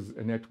 we use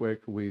a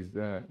network with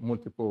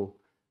multiple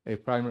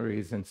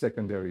primaries and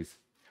secondaries.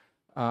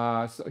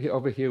 So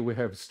over here we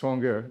have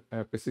stronger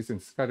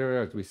persistent scatter,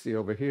 as we see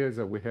over here.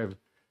 So we have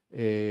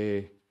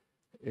a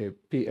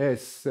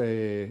PS,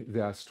 they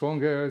are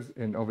stronger,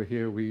 and over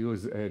here we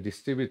use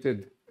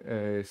distributed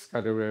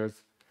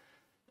scatterers.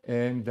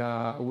 And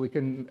we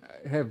can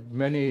have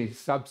many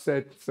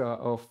subsets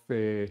of,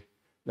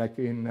 like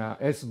in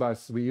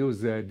SBUS, we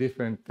use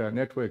different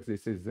networks.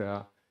 This is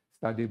a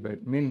study by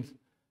Min,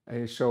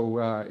 show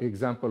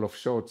example of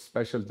short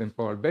spatial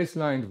temporal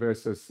baseline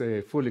versus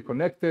fully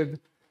connected,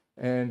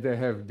 and they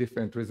have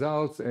different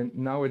results. And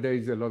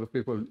nowadays, a lot of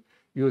people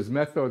use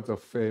methods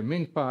of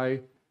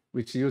MinPy,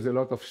 which use a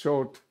lot of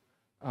short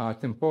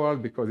temporal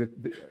because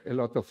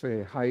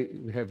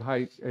we have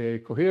high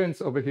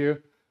coherence over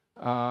here.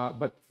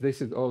 But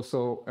this is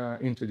also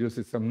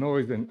introduces some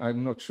noise, and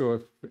I'm not sure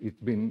if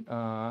it's been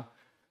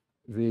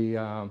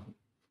the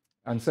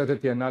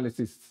uncertainty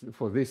analysis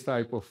for this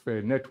type of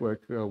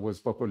network was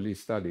properly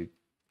studied.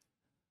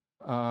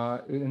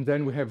 And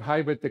then we have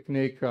hybrid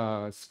technique,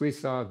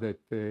 SQUISA,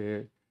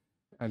 that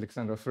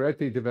Alexandra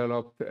Ferretti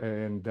developed,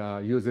 and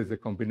uses a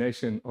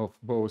combination of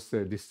both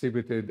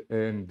distributed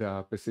and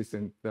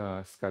persistent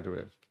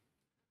scatterers.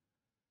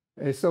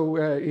 So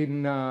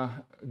in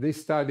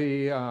this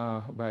study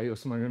by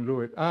Osman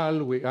Lu et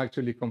al., we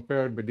actually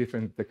compared the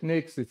different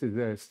techniques. This is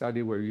a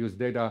study where we use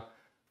data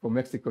from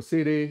Mexico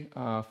City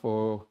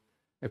for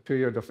a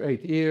period of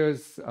 8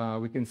 years.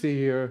 We can see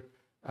here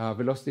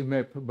velocity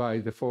map by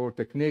the 4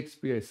 techniques: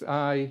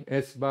 PSI,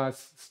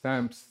 SBUS,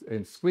 STAMPS,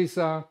 and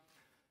SQUISA.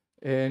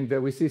 And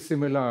we see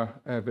similar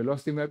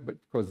velocity map, but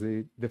because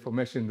the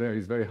deformation there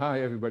is very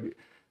high,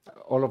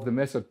 all of the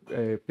methods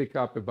pick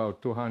up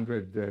about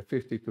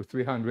 250 to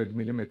 300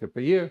 millimeter per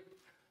year.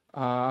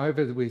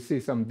 However, we see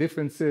some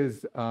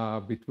differences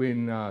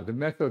between the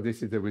method.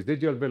 This is the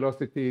residual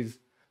velocities.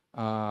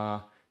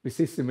 We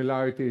see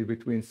similarity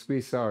between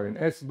SQUISA and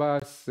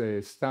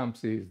SBUS.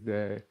 STAMPS is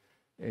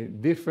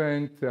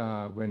different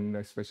when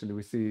especially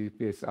we see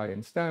PSI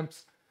and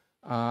STAMPS.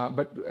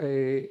 But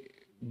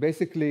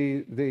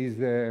basically,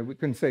 we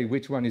can say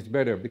which one is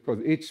better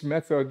because each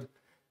method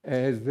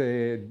has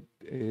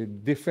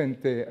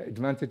different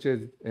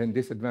advantages and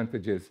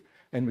disadvantages.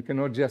 And we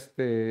cannot just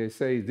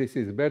say this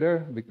is better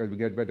because we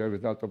get better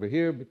result over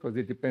here, because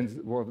it depends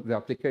on the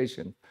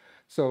application.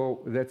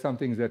 So that's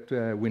something that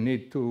we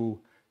need to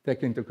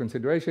take into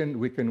consideration.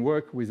 We can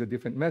work with a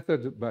different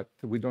method, but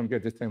we don't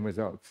get the same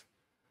results.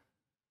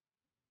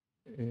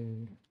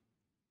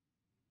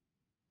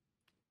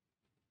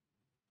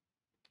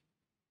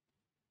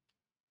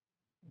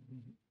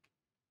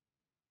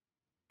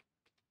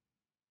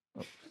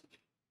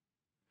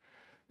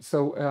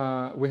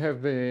 So we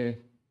have the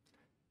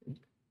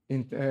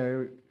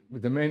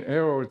main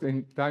errors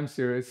in time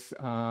series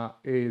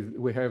is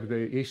we have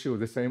the issue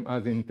the same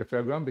as in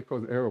interferogram,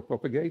 because error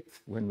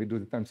propagates. When we do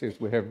the time series,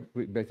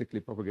 we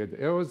basically propagate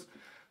the errors.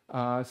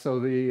 So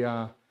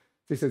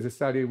this is a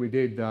study we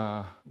did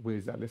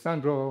with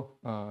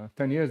Alessandro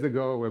 10 years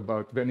ago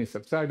about Venice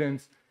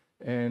subsidence.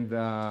 And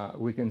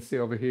we can see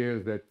over here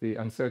that the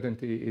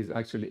uncertainty is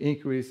actually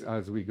increased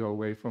as we go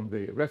away from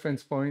the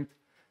reference point.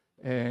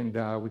 And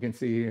we can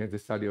see the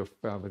study of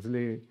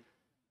Vasily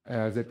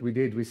that we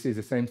did, we see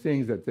the same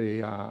things, that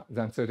the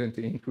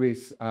uncertainty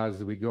increase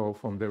as we go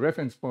from the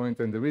reference point.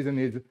 And the reason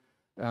is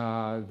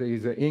there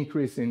is an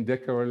increase in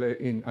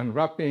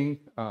unwrapping.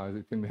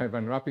 You can have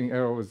unwrapping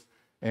errors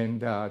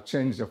and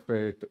change of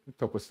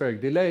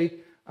tropospheric delay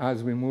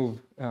as we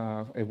move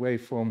away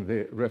from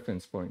the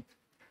reference point.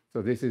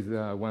 So this is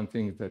one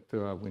thing that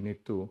we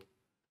need to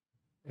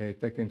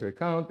take into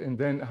account. And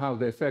then how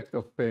the effect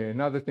of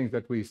another thing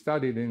that we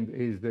studied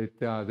is that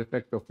the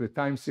effect of the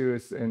time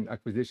series and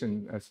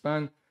acquisition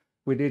span.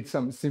 We did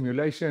some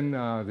simulation,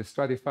 the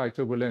stratified,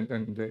 turbulent,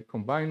 and the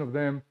combine of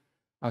them.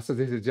 So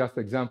this is just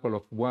an example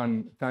of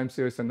one time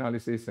series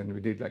analysis, and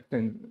we did like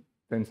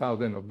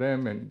 10,000 of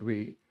them, and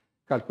we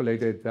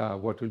calculated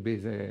what will be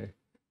the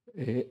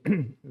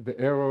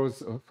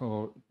errors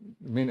for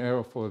mean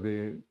error for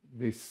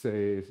this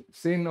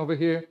scene over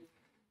here.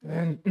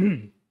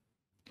 And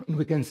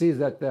we can see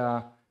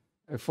that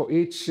for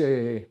each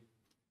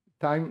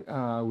time,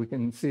 we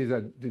can see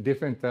that the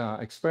different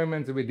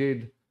experiments we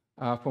did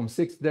from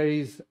 6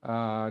 days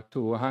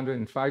to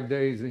 105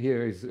 days.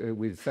 Here is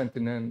with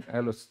Sentinel,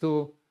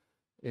 LS2,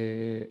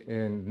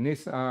 and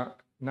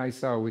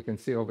NISAR we can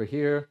see over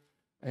here.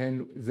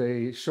 And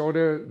the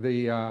shorter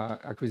the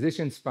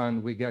acquisition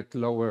span, we get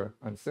lower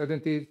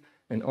uncertainties.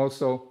 And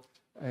also,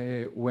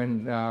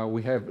 when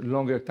we have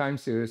longer time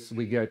series,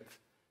 we get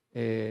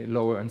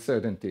lower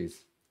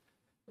uncertainties.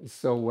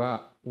 So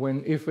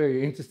if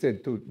we're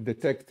interested to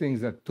detect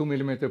things at 2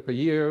 millimeter per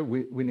year,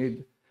 we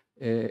need,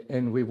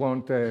 and we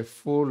want a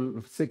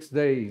full 6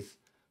 days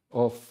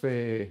of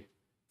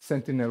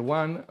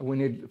Sentinel-1, we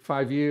need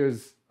 5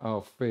 years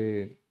of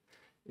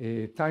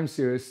time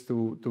series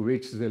to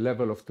reach the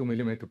level of 2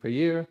 millimeter per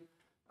year.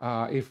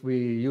 If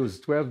we use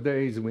 12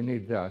 days, we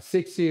need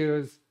 6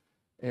 years.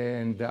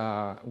 And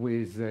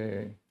with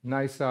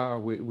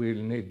NISAR,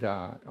 we'll need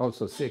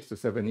also 6 to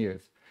 7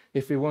 years.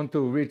 If we want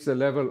to reach the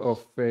level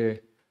of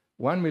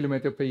 1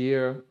 millimeter per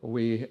year,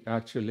 we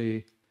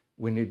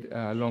need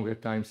a longer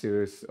time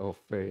series of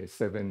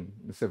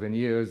 7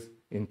 years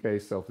in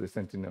case of the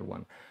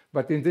Sentinel-1.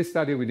 But in this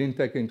study, we didn't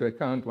take into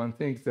account one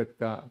thing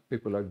that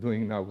people are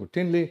doing now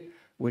routinely,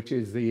 which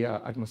is the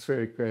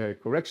atmospheric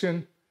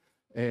correction.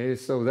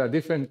 So there are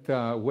different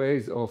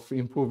ways of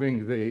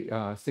improving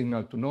the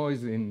signal to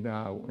noise in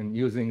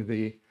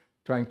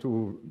trying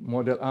to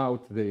model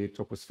out the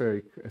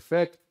tropospheric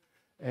effect.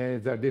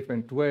 There are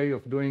different ways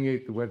of doing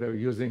it, whether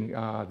using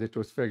the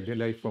tropospheric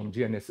delay from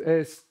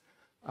GNSS,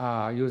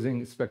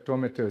 using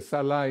spectrometer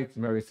satellites,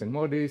 MERIS and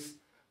MODIS,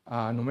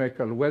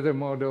 numerical weather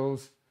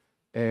models,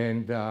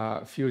 and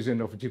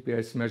fusion of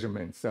GPS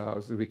measurements.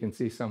 So we can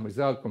see some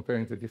results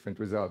comparing the different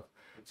results.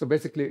 So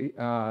basically,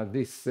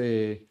 these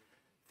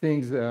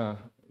things,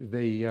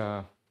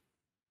 they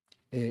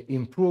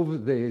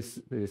improve the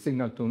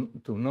signal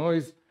to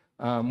noise,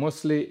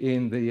 mostly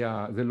in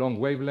the long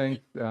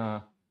wavelength.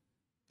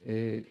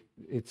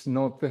 It's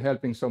not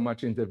helping so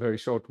much in the very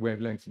short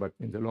wavelengths, but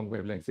in the long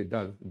wavelengths, it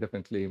does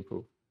definitely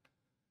improve.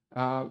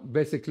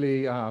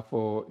 Basically,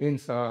 for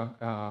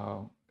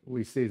INSAR,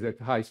 we see that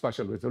high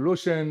spatial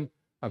resolution,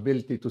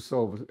 ability to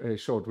solve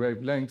short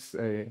wavelengths,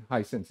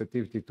 high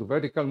sensitivity to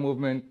vertical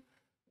movement,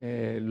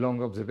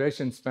 long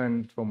observation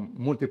span from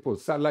multiple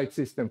satellite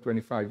system,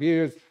 25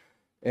 years,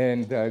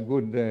 and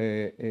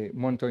good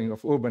monitoring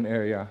of urban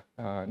area,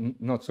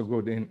 not so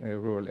good in a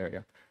rural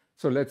area.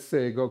 So let's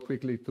go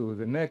quickly to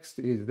the next,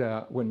 is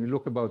when we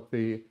look about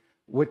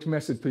which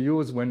method to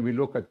use when we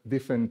look at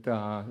different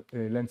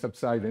lens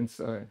subsidence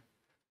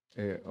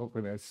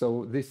over there.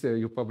 So this,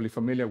 you're probably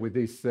familiar with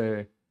these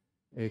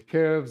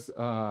curves,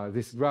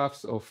 these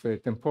graphs of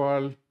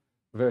temporal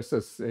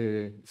versus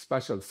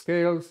spatial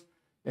scales.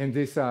 And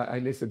this, I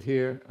listed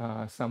here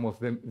some of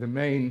the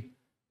main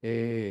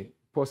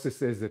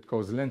processes that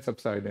cause lens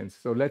subsidence.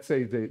 So let's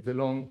say the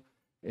long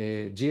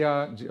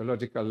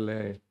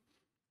geological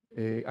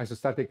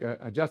isostatic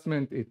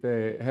adjustment,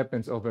 it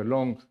happens over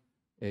long,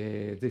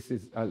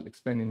 I'll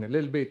explain in a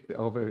little bit,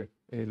 over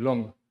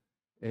long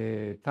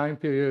time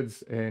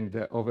periods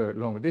and over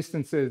long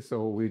distances,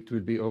 so it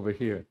will be over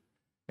here.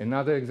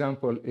 Another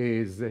example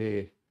is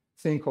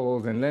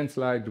sinkholes and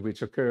landslide,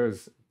 which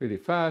occurs pretty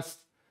fast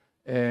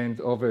and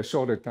over a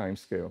shorter time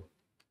scale.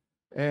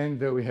 And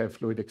we have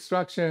fluid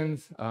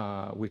extractions,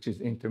 which is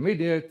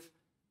intermediate,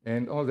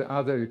 and all the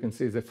other, you can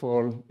see they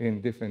fall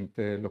in different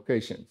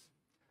locations.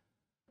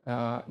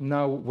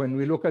 Now, when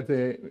we look at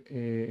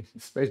the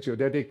space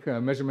geodetic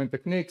measurement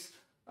techniques,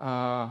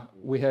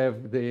 we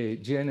have the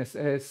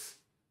GNSS,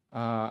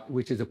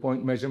 which is a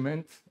point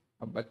measurement,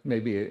 but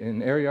maybe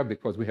an area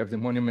because we have the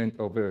monument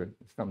over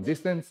some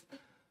distance,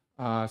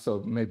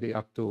 so maybe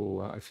up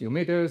to a few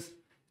meters.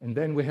 And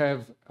then we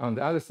have, on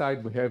the other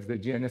side, we have the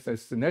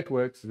GNSS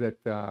networks that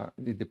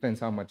it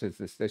depends how much is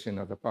the station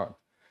of the part.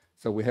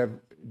 So we have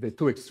the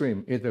two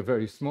extremes, either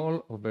very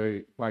small or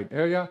very wide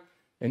area.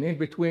 And in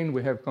between,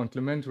 we have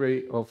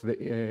complementary of the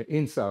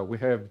INSAR. We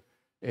have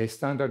a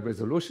standard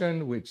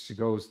resolution, which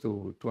goes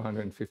to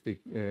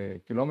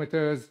 250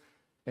 kilometers,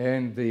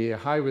 and the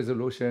high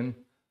resolution,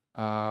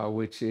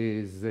 which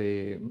is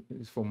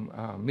from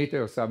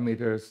meter or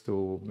sub-meters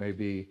to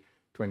maybe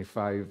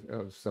 25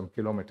 or some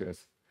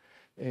kilometers.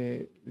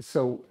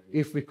 So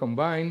if we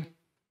combine,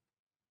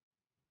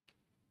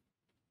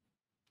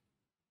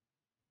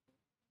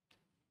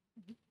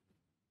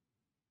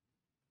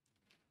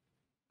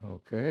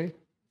 okay.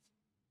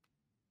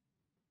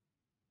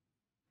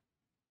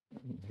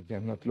 Maybe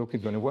I'm not looking,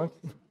 going to work.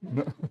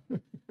 No.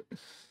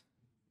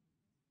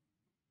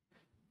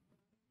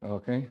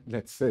 Okay,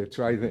 let's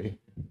try the.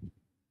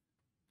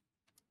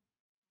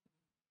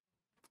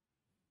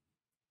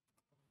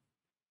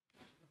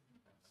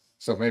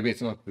 So maybe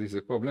it's not this is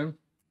a problem.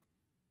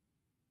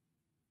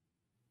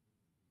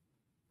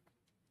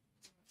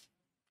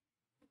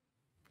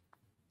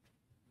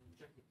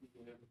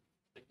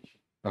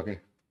 Okay.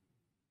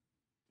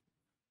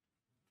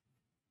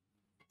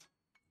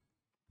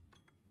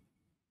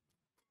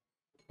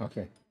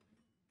 Okay.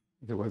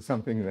 There was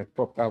something that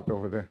popped out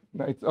over there.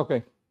 No, it's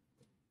okay.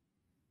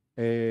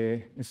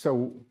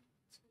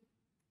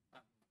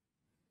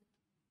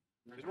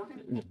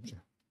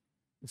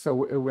 So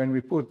when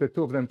we put the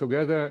two of them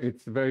together,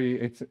 it's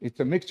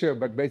a mixture,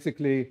 but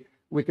basically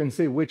we can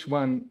see which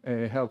one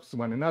helps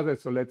one another.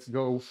 So let's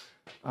go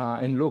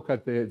and look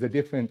at the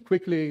different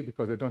quickly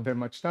because I don't have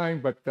much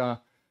time. But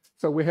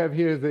so we have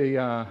here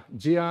the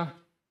GIA,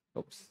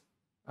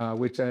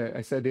 which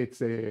I said it's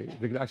the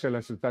glacial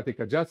isostatic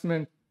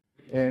adjustment.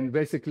 And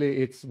basically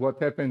it's what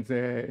happens,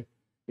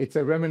 it's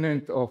a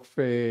remnant of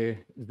the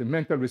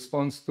mental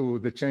response to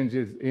the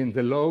changes in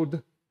the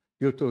load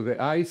due to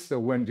the ice. So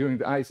when during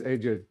the ice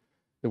ages,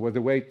 there was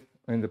a weight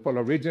in the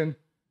polar region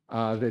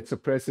that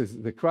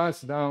suppresses the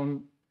crust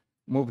down,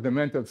 move the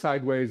mantle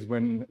sideways.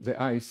 When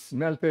the ice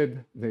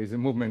melted, there is a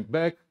movement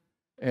back.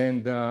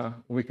 And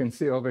we can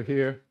see over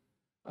here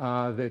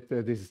that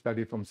this is a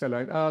study from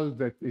Sella et al.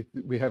 That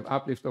we have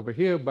uplift over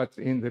here, but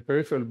in the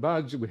peripheral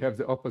budge, we have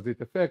the opposite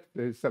effect,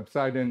 the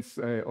subsidence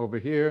over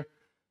here,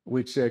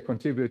 which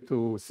contribute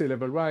to sea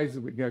level rise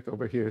we get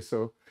over here.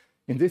 So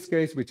in this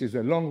case, which is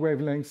a long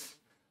wavelength,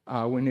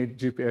 we need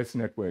GPS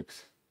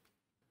networks.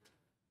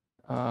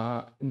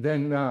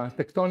 Then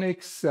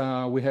tectonics,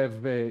 we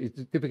have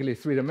it's typically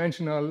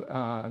three-dimensional.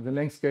 The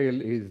length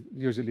scale is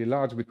usually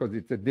large because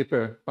it's a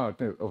deeper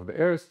part of the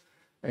Earth.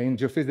 In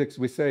geophysics,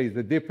 we say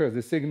the deeper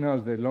the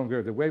signal, the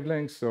longer the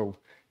wavelength. So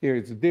here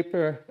it's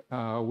deeper.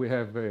 We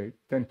have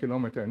 10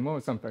 kilometers and more.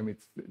 Sometimes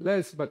it's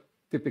less, but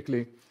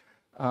typically.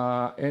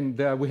 And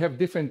we have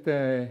different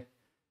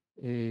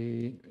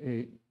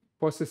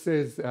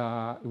processes.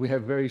 We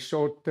have very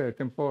short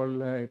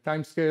temporal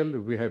time scale.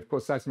 We have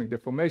post-seismic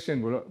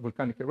deformation,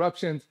 volcanic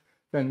eruptions.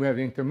 Then we have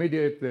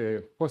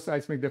intermediate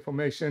post-seismic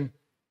deformation.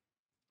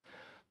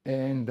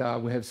 And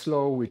we have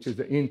slow, which is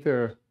the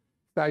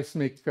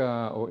inter-seismic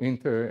or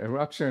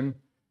inter-eruption.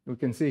 We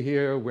can see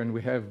here when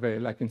we have,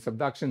 like in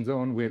subduction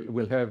zone,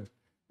 we'll have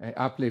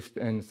uplift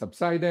and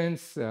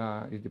subsidence.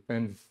 It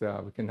depends,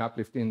 we can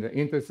uplift in the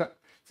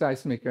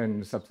inter-seismic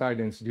and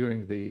subsidence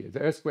during the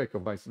earthquake or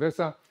vice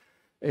versa.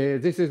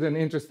 This is an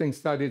interesting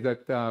study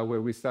that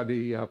where we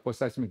study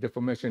post-seismic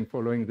deformation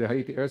following the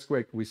Haiti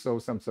earthquake. We saw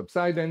some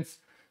subsidence,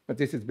 but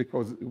this is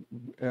because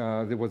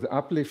there was an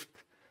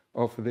uplift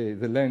of the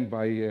land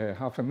by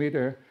half a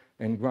meter,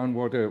 and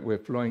groundwater were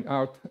flowing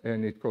out,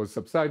 and it caused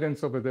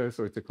subsidence over there.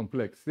 So it's a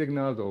complex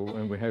signal. Or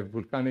when we have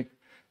volcanic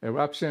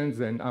eruptions,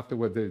 and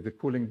afterward the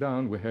cooling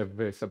down, we have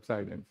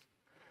subsidence.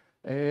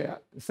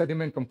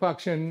 Sediment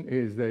compaction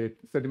is the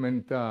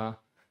sediment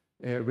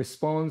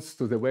response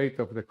to the weight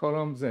of the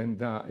columns.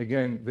 And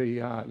again,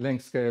 the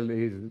length scale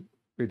is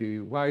pretty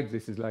wide.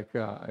 This is like,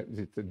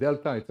 it's a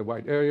delta, it's a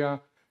wide area.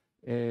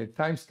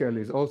 Time scale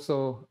is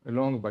also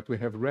long, but we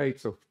have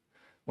rates of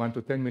 1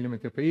 to 10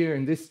 millimeters per year.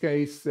 In this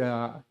case,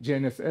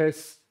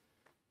 GNSS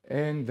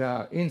and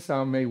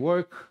INSAR may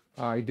work.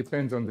 It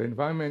depends on the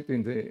environment.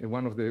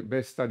 One of the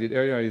best studied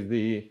areas is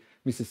the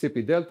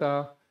Mississippi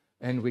Delta,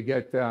 and we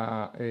get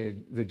the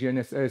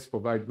GNSS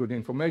provide good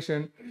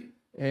information.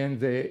 And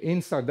the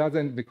INSAR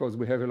doesn't because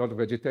we have a lot of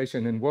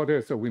vegetation and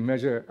water, so we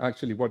measure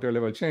actually water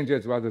level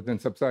changes rather than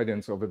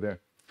subsidence over there.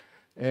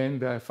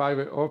 And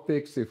fiber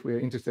optics, if we're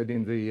interested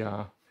in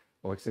the,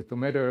 or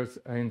excitometers,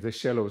 and the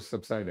shallow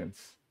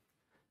subsidence.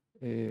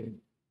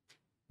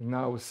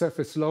 Now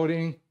surface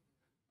loading,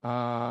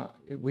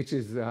 which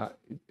is,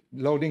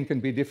 loading can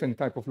be different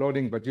type of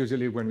loading, but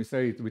usually when we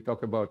say it, we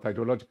talk about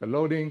hydrological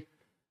loading.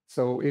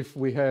 So if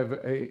we have,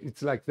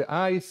 it's like the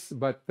ice,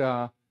 but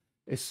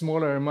a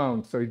smaller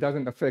amount, so it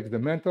doesn't affect the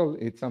mantle.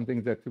 It's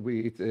something that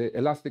it's an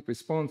elastic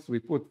response. We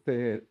put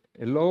a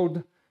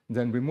load,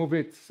 then remove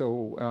it.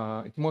 So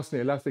it's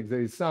mostly elastic.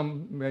 There is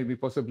some, maybe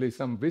possibly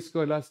some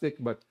viscoelastic,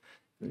 but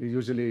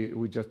usually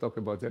we just talk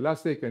about the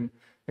elastic. And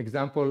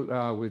example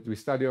we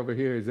study over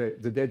here is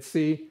the Dead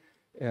Sea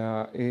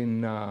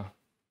in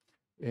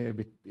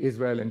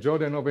Israel and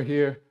Jordan over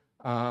here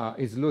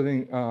is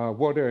losing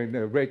water at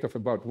a rate of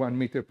about 1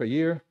 meter per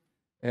year.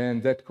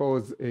 And that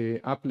caused an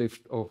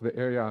uplift of the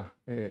area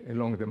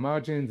along the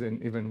margins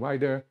and even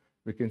wider.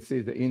 We can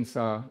see the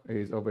INSAR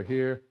is over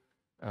here.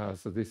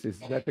 So this is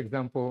that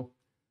example.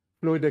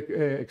 Fluid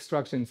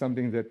extraction,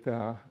 something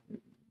that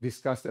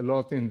discussed a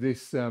lot in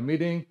this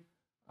meeting.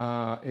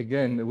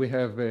 Again, we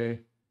have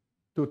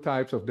two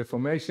types of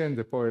deformation,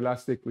 the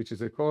poroelastic, which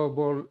is a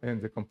coable,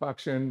 and the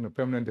compaction, a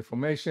permanent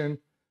deformation.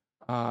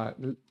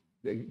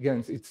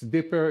 Again, it's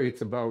deeper.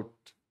 It's about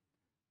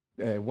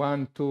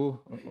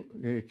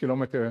 1-2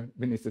 kilometers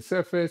beneath the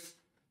surface.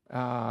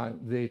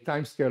 The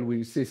time scale,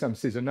 we see some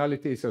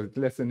seasonality, so it's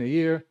less than a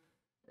year.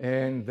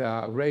 and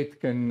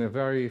rate can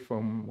vary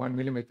from 1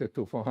 millimeter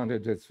to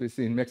 400 as we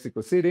see in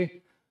Mexico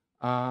City.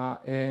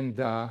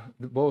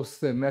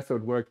 Both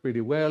methods work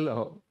pretty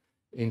well.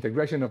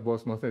 Integration of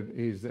both methods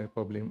is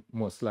probably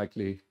most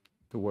likely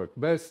to work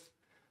best.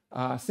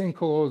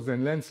 Sinkholes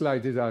and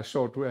landslides, these are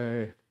short,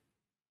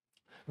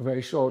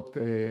 very short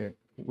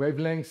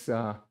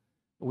wavelengths.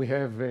 We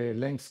have a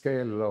length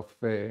scale of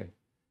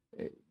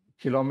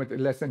kilometer,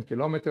 less than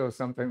kilometer, or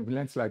sometimes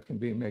landslide can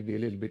be maybe a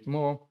little bit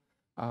more.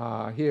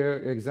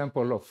 Here,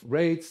 example of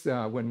rates,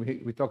 when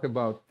we talk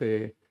about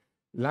the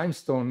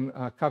limestone,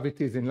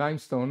 cavities in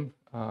limestone,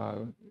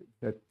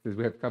 that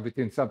we have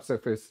cavity in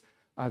subsurface,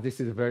 this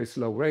is a very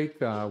slow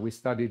rate. We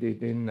studied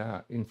it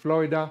in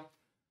Florida.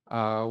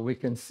 We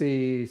can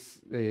see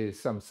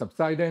some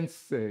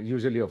subsidence,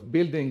 usually of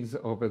buildings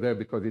over there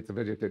because it's a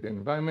vegetated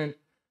environment.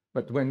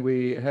 But when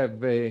we have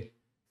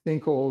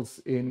sinkholes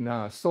in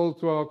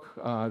salt rock,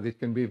 it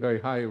can be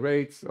very high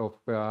rates of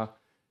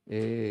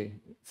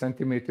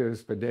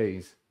centimeters per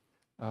day.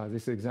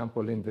 This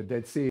example in the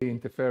Dead Sea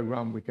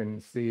interferogram, we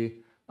can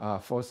see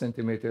 4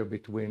 centimeters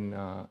between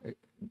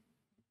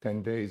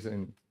 10 days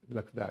and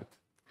like that.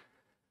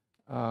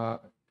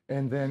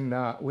 And then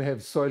we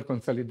have soil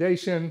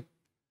consolidation.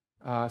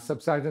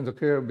 Subsidence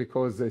occur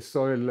because the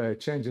soil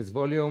changes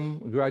volume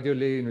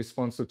gradually in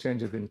response to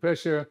changes in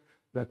pressure.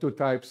 There are 2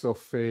 types of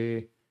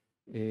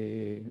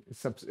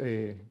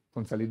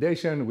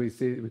consolidation. We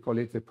call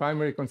it the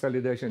primary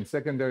consolidation,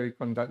 secondary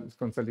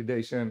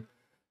consolidation.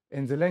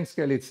 In the length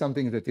scale, it's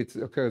something that it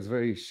occurs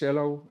very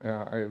shallow,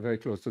 very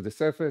close to the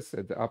surface.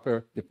 At the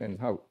upper, depends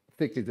how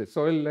thick is the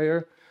soil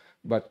layer,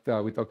 but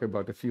we talk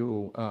about a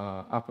few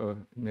upper,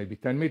 maybe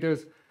 10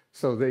 meters.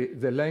 So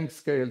the length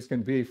scales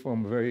can be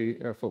from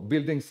for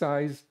building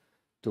size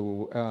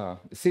to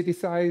city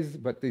size,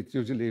 but it's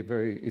usually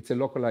it's a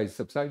localized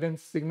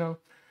subsidence signal.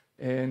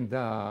 And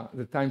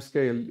the time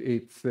scale,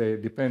 it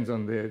depends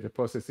on the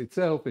process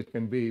itself. It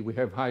can be, we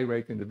have high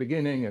rate in the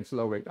beginning and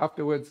slow rate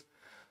afterwards.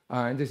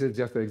 And this is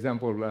just an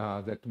example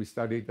that we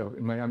studied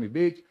in Miami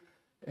Beach,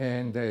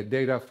 and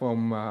data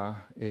from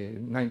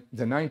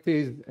the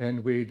 90s,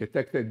 and we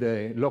detected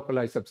the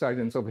localized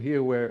subsidence over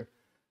here where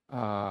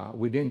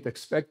we didn't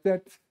expect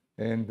that,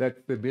 and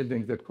that's the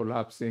buildings that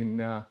collapsed in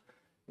a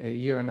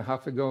year and a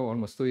half ago,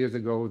 almost 2 years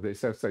ago, the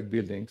Surfside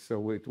building.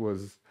 So it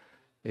was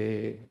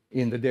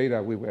in the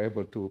data we were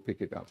able to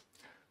pick it up.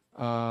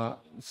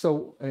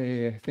 So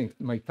I think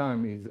my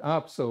time is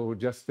up. So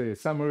just a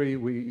summary,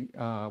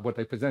 what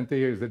I present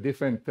here is the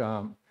different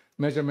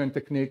measurement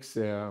techniques.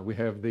 We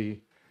have the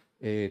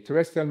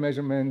terrestrial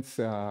measurements,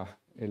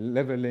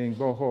 leveling,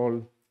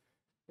 borehole,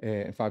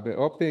 fiber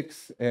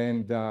optics,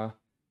 and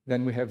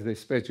then we have the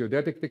space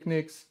geodetic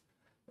techniques.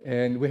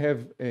 And we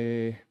have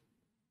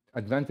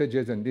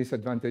advantages and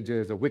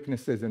disadvantages, or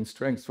weaknesses and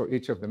strengths for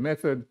each of the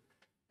method.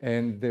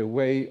 And the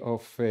way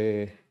of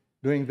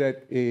doing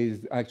that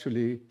is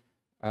actually,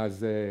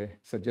 as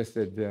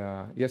suggested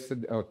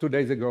yesterday or 2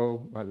 days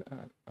ago,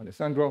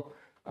 Alessandro,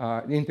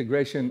 the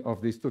integration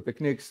of these 2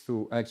 techniques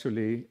to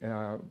actually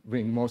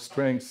bring more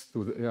strengths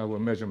to our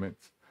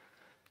measurements.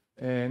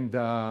 And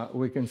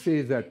we can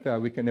see that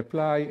we can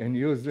apply and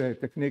use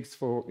techniques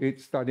for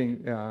each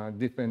studying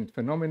different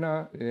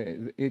phenomena.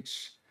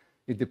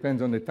 It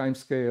depends on the time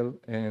scale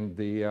and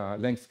the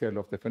length scale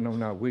of the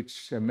phenomena,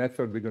 which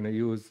method we're going to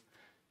use.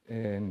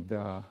 And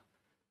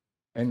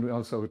we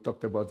also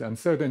talked about the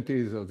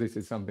uncertainties, so this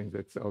is something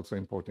that's also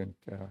important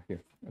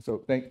here.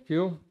 So thank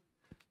you.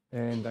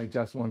 And I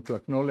just want to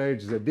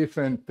acknowledge the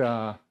different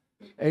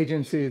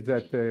agencies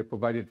that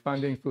provided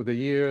funding through the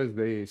years,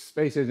 the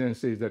space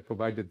agencies that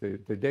provided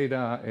the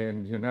data,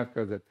 and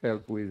UNAFCA that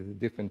helped with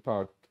different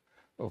parts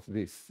of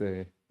this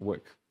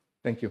work.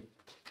 Thank you.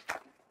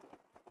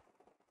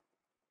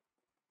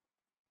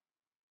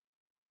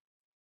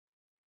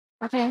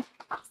 Okay,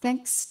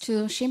 thanks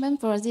to Shimon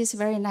for this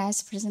very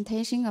nice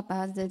presentation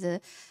about the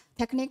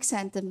techniques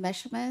and the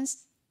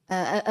measurements,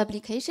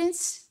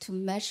 applications to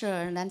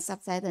measure land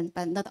subsidence,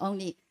 but not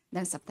only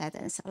land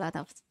subsidence, a lot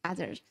of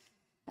others.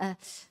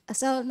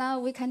 So now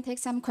we can take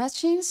some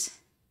questions.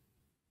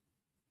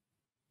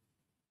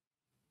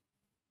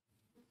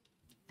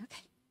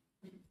 Okay.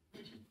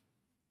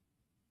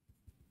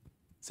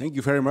 Thank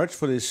you very much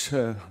for this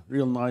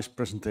real nice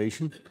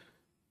presentation.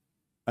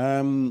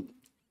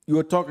 You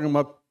were talking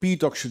about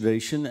peat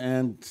oxidation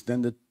and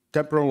then the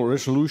temporal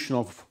resolution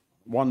of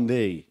 1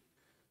 day.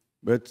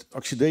 But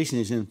oxidation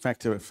is in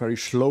fact a very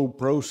slow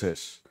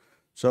process.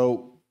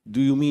 So do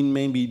you mean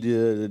maybe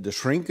the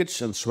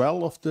shrinkage and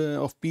swell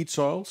of peat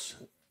soils?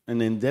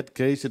 And in that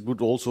case, it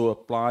would also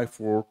apply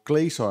for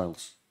clay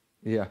soils.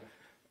 Yeah.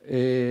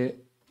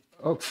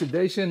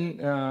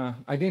 Oxidation,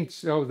 I didn't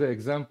show the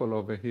example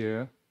over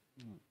here.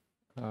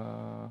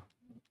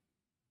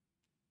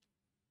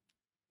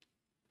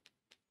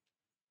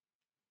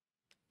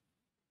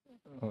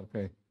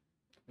 Okay.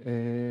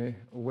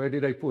 Where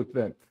did I put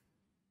that?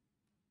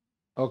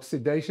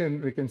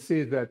 Oxidation, we can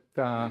see that,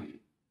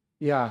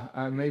 yeah,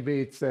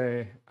 maybe it's,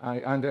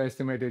 I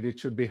underestimated it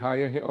should be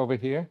higher over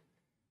here.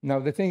 Now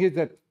the thing is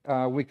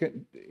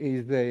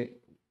that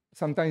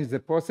sometimes the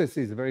process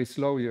is very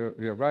slow.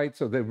 You're right.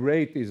 So the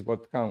rate is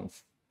what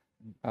counts,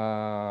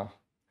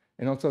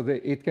 and also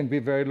it can be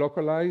very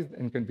localized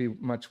and can be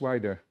much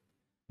wider.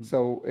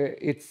 So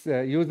it's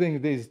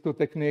using these two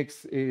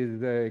techniques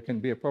can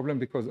be a problem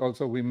because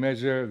also we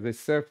measure the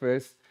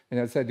surface. And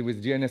as I said,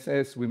 with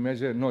GNSS, we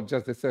measure not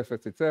just the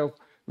surface itself,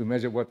 we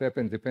measure what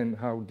happens depending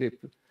how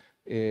deep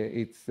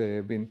it's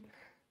been.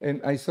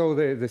 And I saw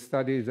the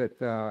study that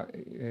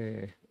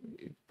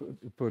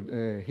put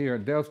here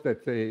at Delft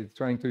that is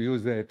trying to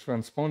use a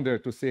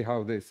transponder to see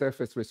how the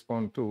surface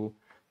responds to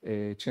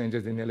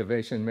changes in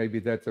elevation. Maybe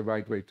that's the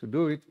right way to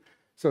do it.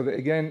 So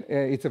again,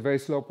 it's a very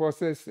slow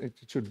process. It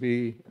should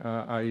be,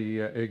 I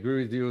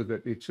agree with you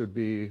that it should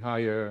be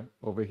higher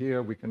over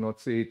here. We cannot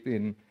see it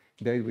in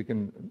days. We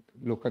can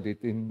look at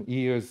it in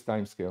years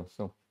time scale.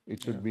 So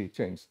it should be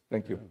changed.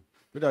 Thank you.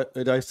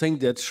 But I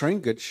think that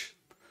shrinkage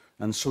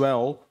and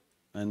swell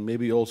and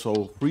maybe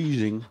also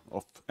freezing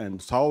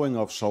and thawing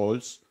of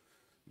soils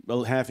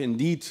will have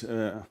indeed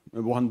a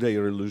one-day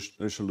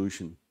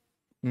resolution.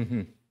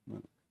 Mm-hmm.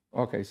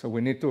 Okay, so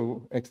we need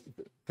to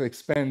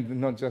expand,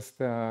 not just,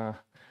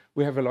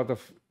 we have a lot of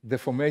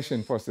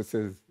deformation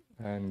processes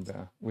and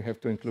we have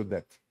to include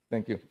that.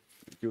 Thank you.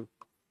 Thank you.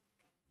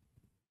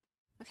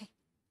 Okay.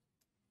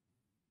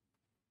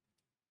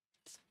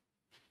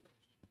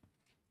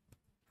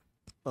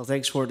 Well,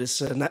 thanks for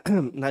this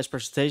nice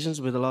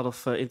presentations with a lot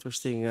of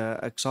interesting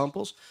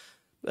examples.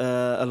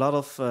 A lot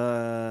of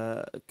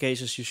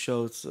cases you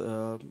showed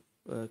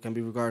can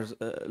be regarded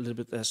a little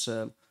bit as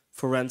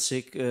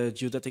forensic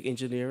geodetic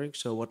engineering.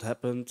 So what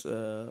happened,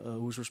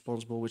 who's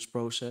responsible, which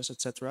process,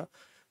 etc.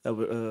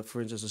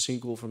 For instance, the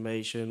sinkhole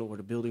formation or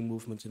the building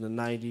movement in the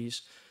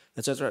 90s,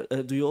 etc.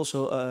 Do you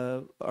also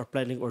are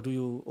planning, or do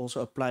you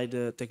also apply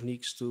the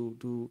techniques to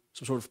do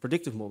some sort of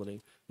predictive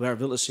modeling? Where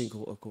will a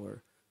sinkhole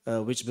occur?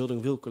 Which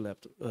building will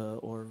collapse,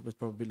 or with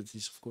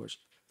probabilities, of course.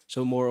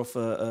 So more of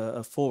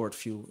a forward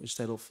view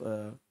instead of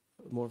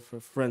more of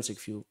a forensic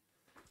view.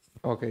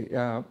 Okay,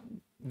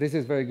 this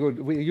is very good.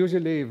 We're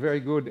usually very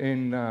good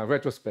in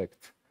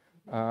retrospect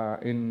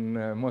in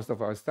most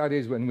of our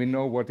studies when we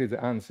know what is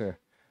the answer.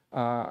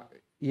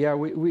 Yeah,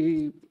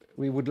 we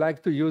would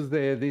like to use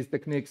these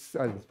techniques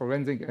as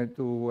forensic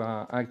to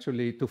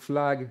actually to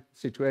flag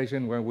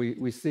situation where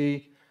we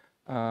see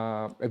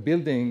a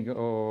building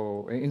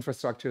or an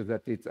infrastructure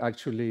that it's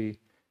actually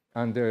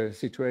under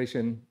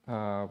situation.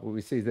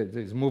 We see that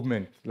there's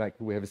movement, like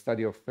we have a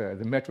study of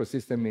the metro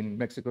system in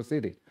Mexico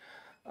City.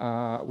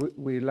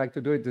 We like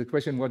to do it. The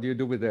question, what do you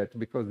do with that?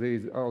 Because there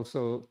is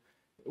also,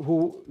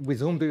 with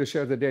whom do you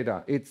share the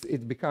data? It's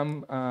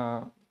become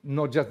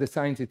not just the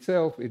science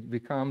itself, it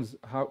becomes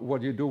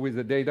what you do with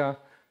the data,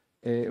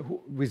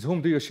 with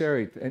whom do you share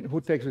it, and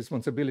who takes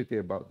responsibility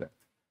about that?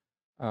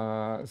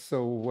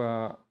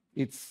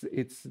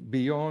 It's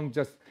beyond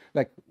just,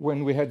 like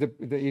when we had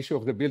the issue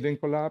of the building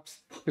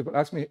collapse, people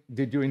asked me,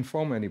 did you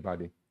inform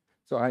anybody?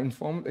 So I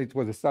informed, it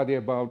was a study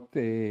about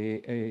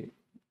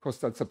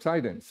coastal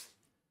subsidence.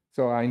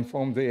 So I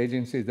informed the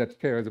agencies that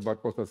cares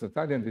about coastal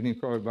subsidence,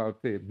 didn't care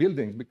about the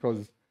buildings,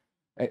 because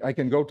I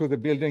can go to the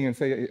building and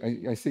say,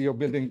 I see your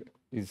building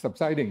is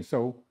subsiding.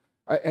 So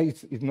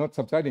it's not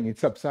subsiding, it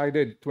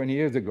subsided 20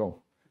 years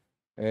ago.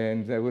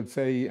 And they would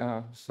say,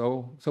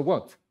 so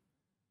what?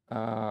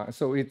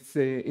 So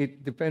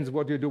it depends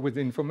what you do with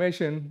the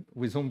information,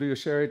 with whom do you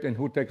share it, and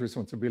who takes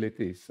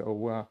responsibility.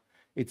 So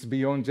it's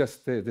beyond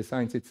just the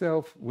science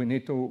itself. We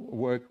need to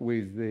work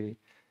with the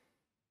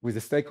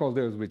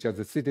stakeholders, which are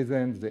the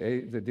citizens,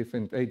 the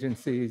different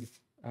agencies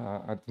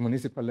at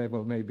municipal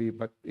level maybe,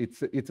 but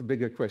it's a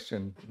bigger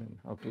question than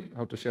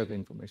how to share the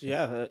information.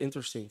 Yeah,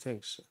 interesting.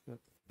 Thanks. Yeah.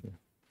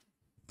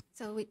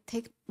 So we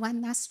take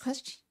one last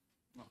question.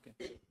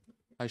 Okay.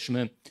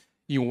 Shimon,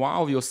 in one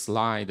of your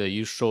slides,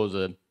 you show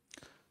the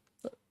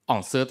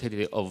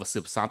uncertainty of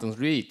subsidence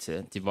rate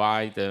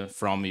divided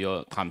from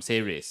your time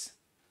series.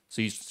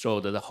 So you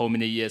showed how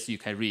many years you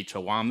can reach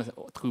 1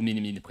 or 2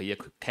 millimeters per year.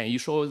 Can you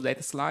show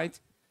that slide?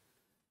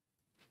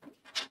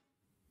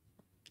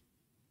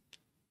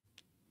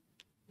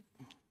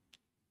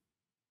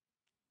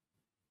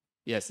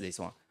 Yes, this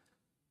one.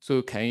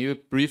 So can you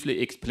briefly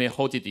explain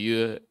how did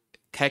you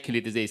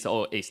calculate this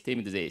or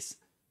estimate this?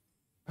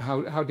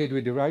 How did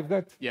we derive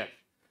that? Yeah.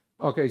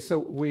 Okay, so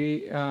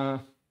we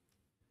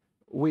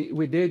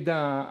did.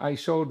 I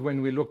showed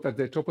when we looked at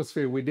the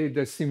troposphere, we did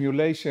a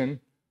simulation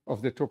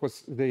of the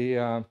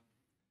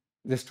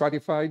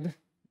stratified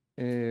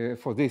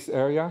for this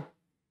area.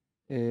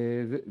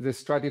 The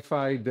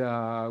stratified,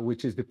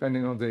 which is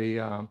depending on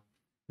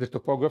the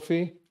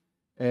topography,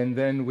 and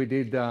then we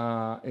did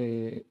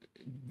a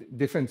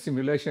different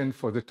simulation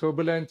for the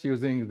turbulent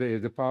using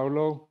the power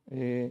law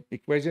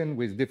equation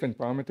with different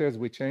parameters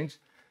we changed.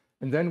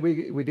 And then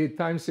we did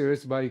time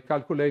series by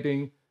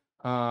calculating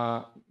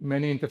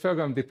many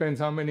interferogram, depends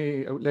how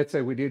many, let's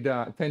say we did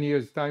 10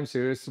 years time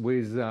series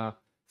with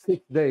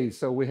 6 days.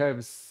 So we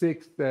have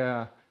 50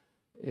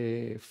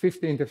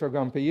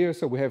 interferogram per year.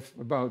 So we have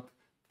about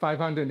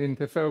 500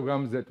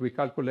 interferograms that we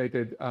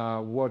calculated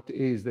what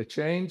is the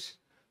change,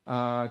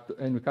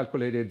 and we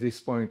calculated this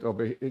point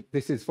over.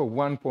 This is for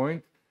 1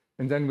 point,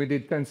 and then we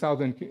did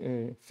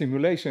 10,000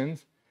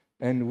 simulations,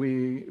 and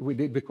we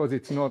did, because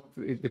it's not,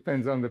 it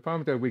depends on the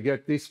parameter. We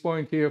get this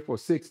point here for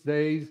 6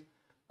 days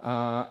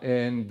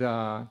and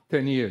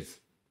 10 years.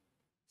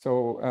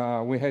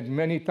 So we had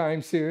many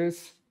time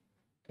series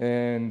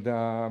and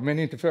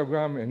many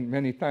interferogram and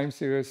many time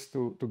series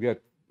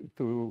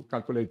to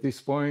calculate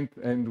this point,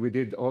 and we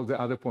did all the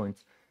other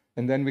points.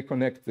 And then we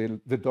connect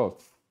the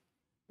dots,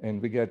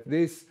 and we get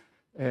this.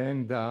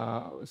 And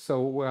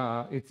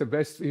so it's the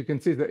best. You can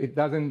see that it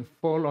doesn't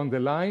fall on the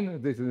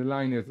line. This is the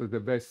line is the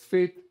best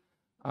fit.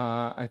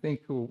 I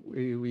think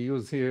we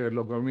use here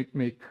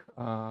logarithmic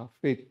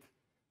fit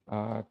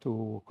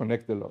to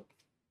connect the lot.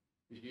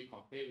 Did you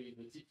compare with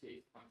the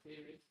GTA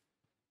series?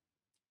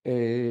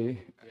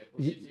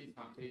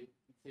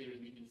 Series,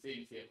 we can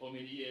say how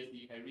many years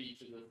you can reach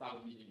the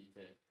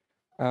sub-millimeter?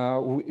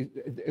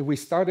 We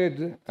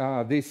started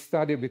this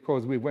study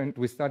because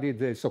we studied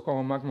the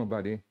Socorro magma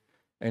body,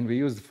 and we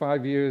used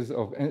 5 years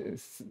of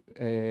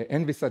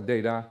NVSAT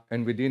data,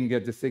 and we didn't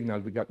get the signal,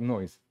 we got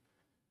noise.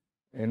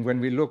 And when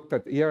we looked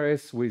at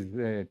ERS with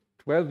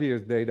 12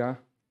 years data,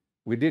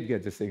 we did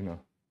get the signal.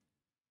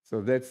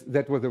 So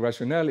that was the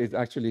rationale, is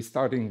actually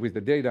starting with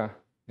the data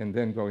and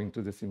then going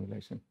to the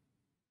simulation.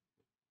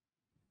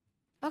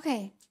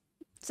 Okay,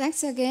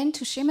 thanks again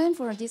to Shimon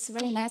for this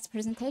very nice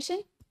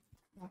presentation.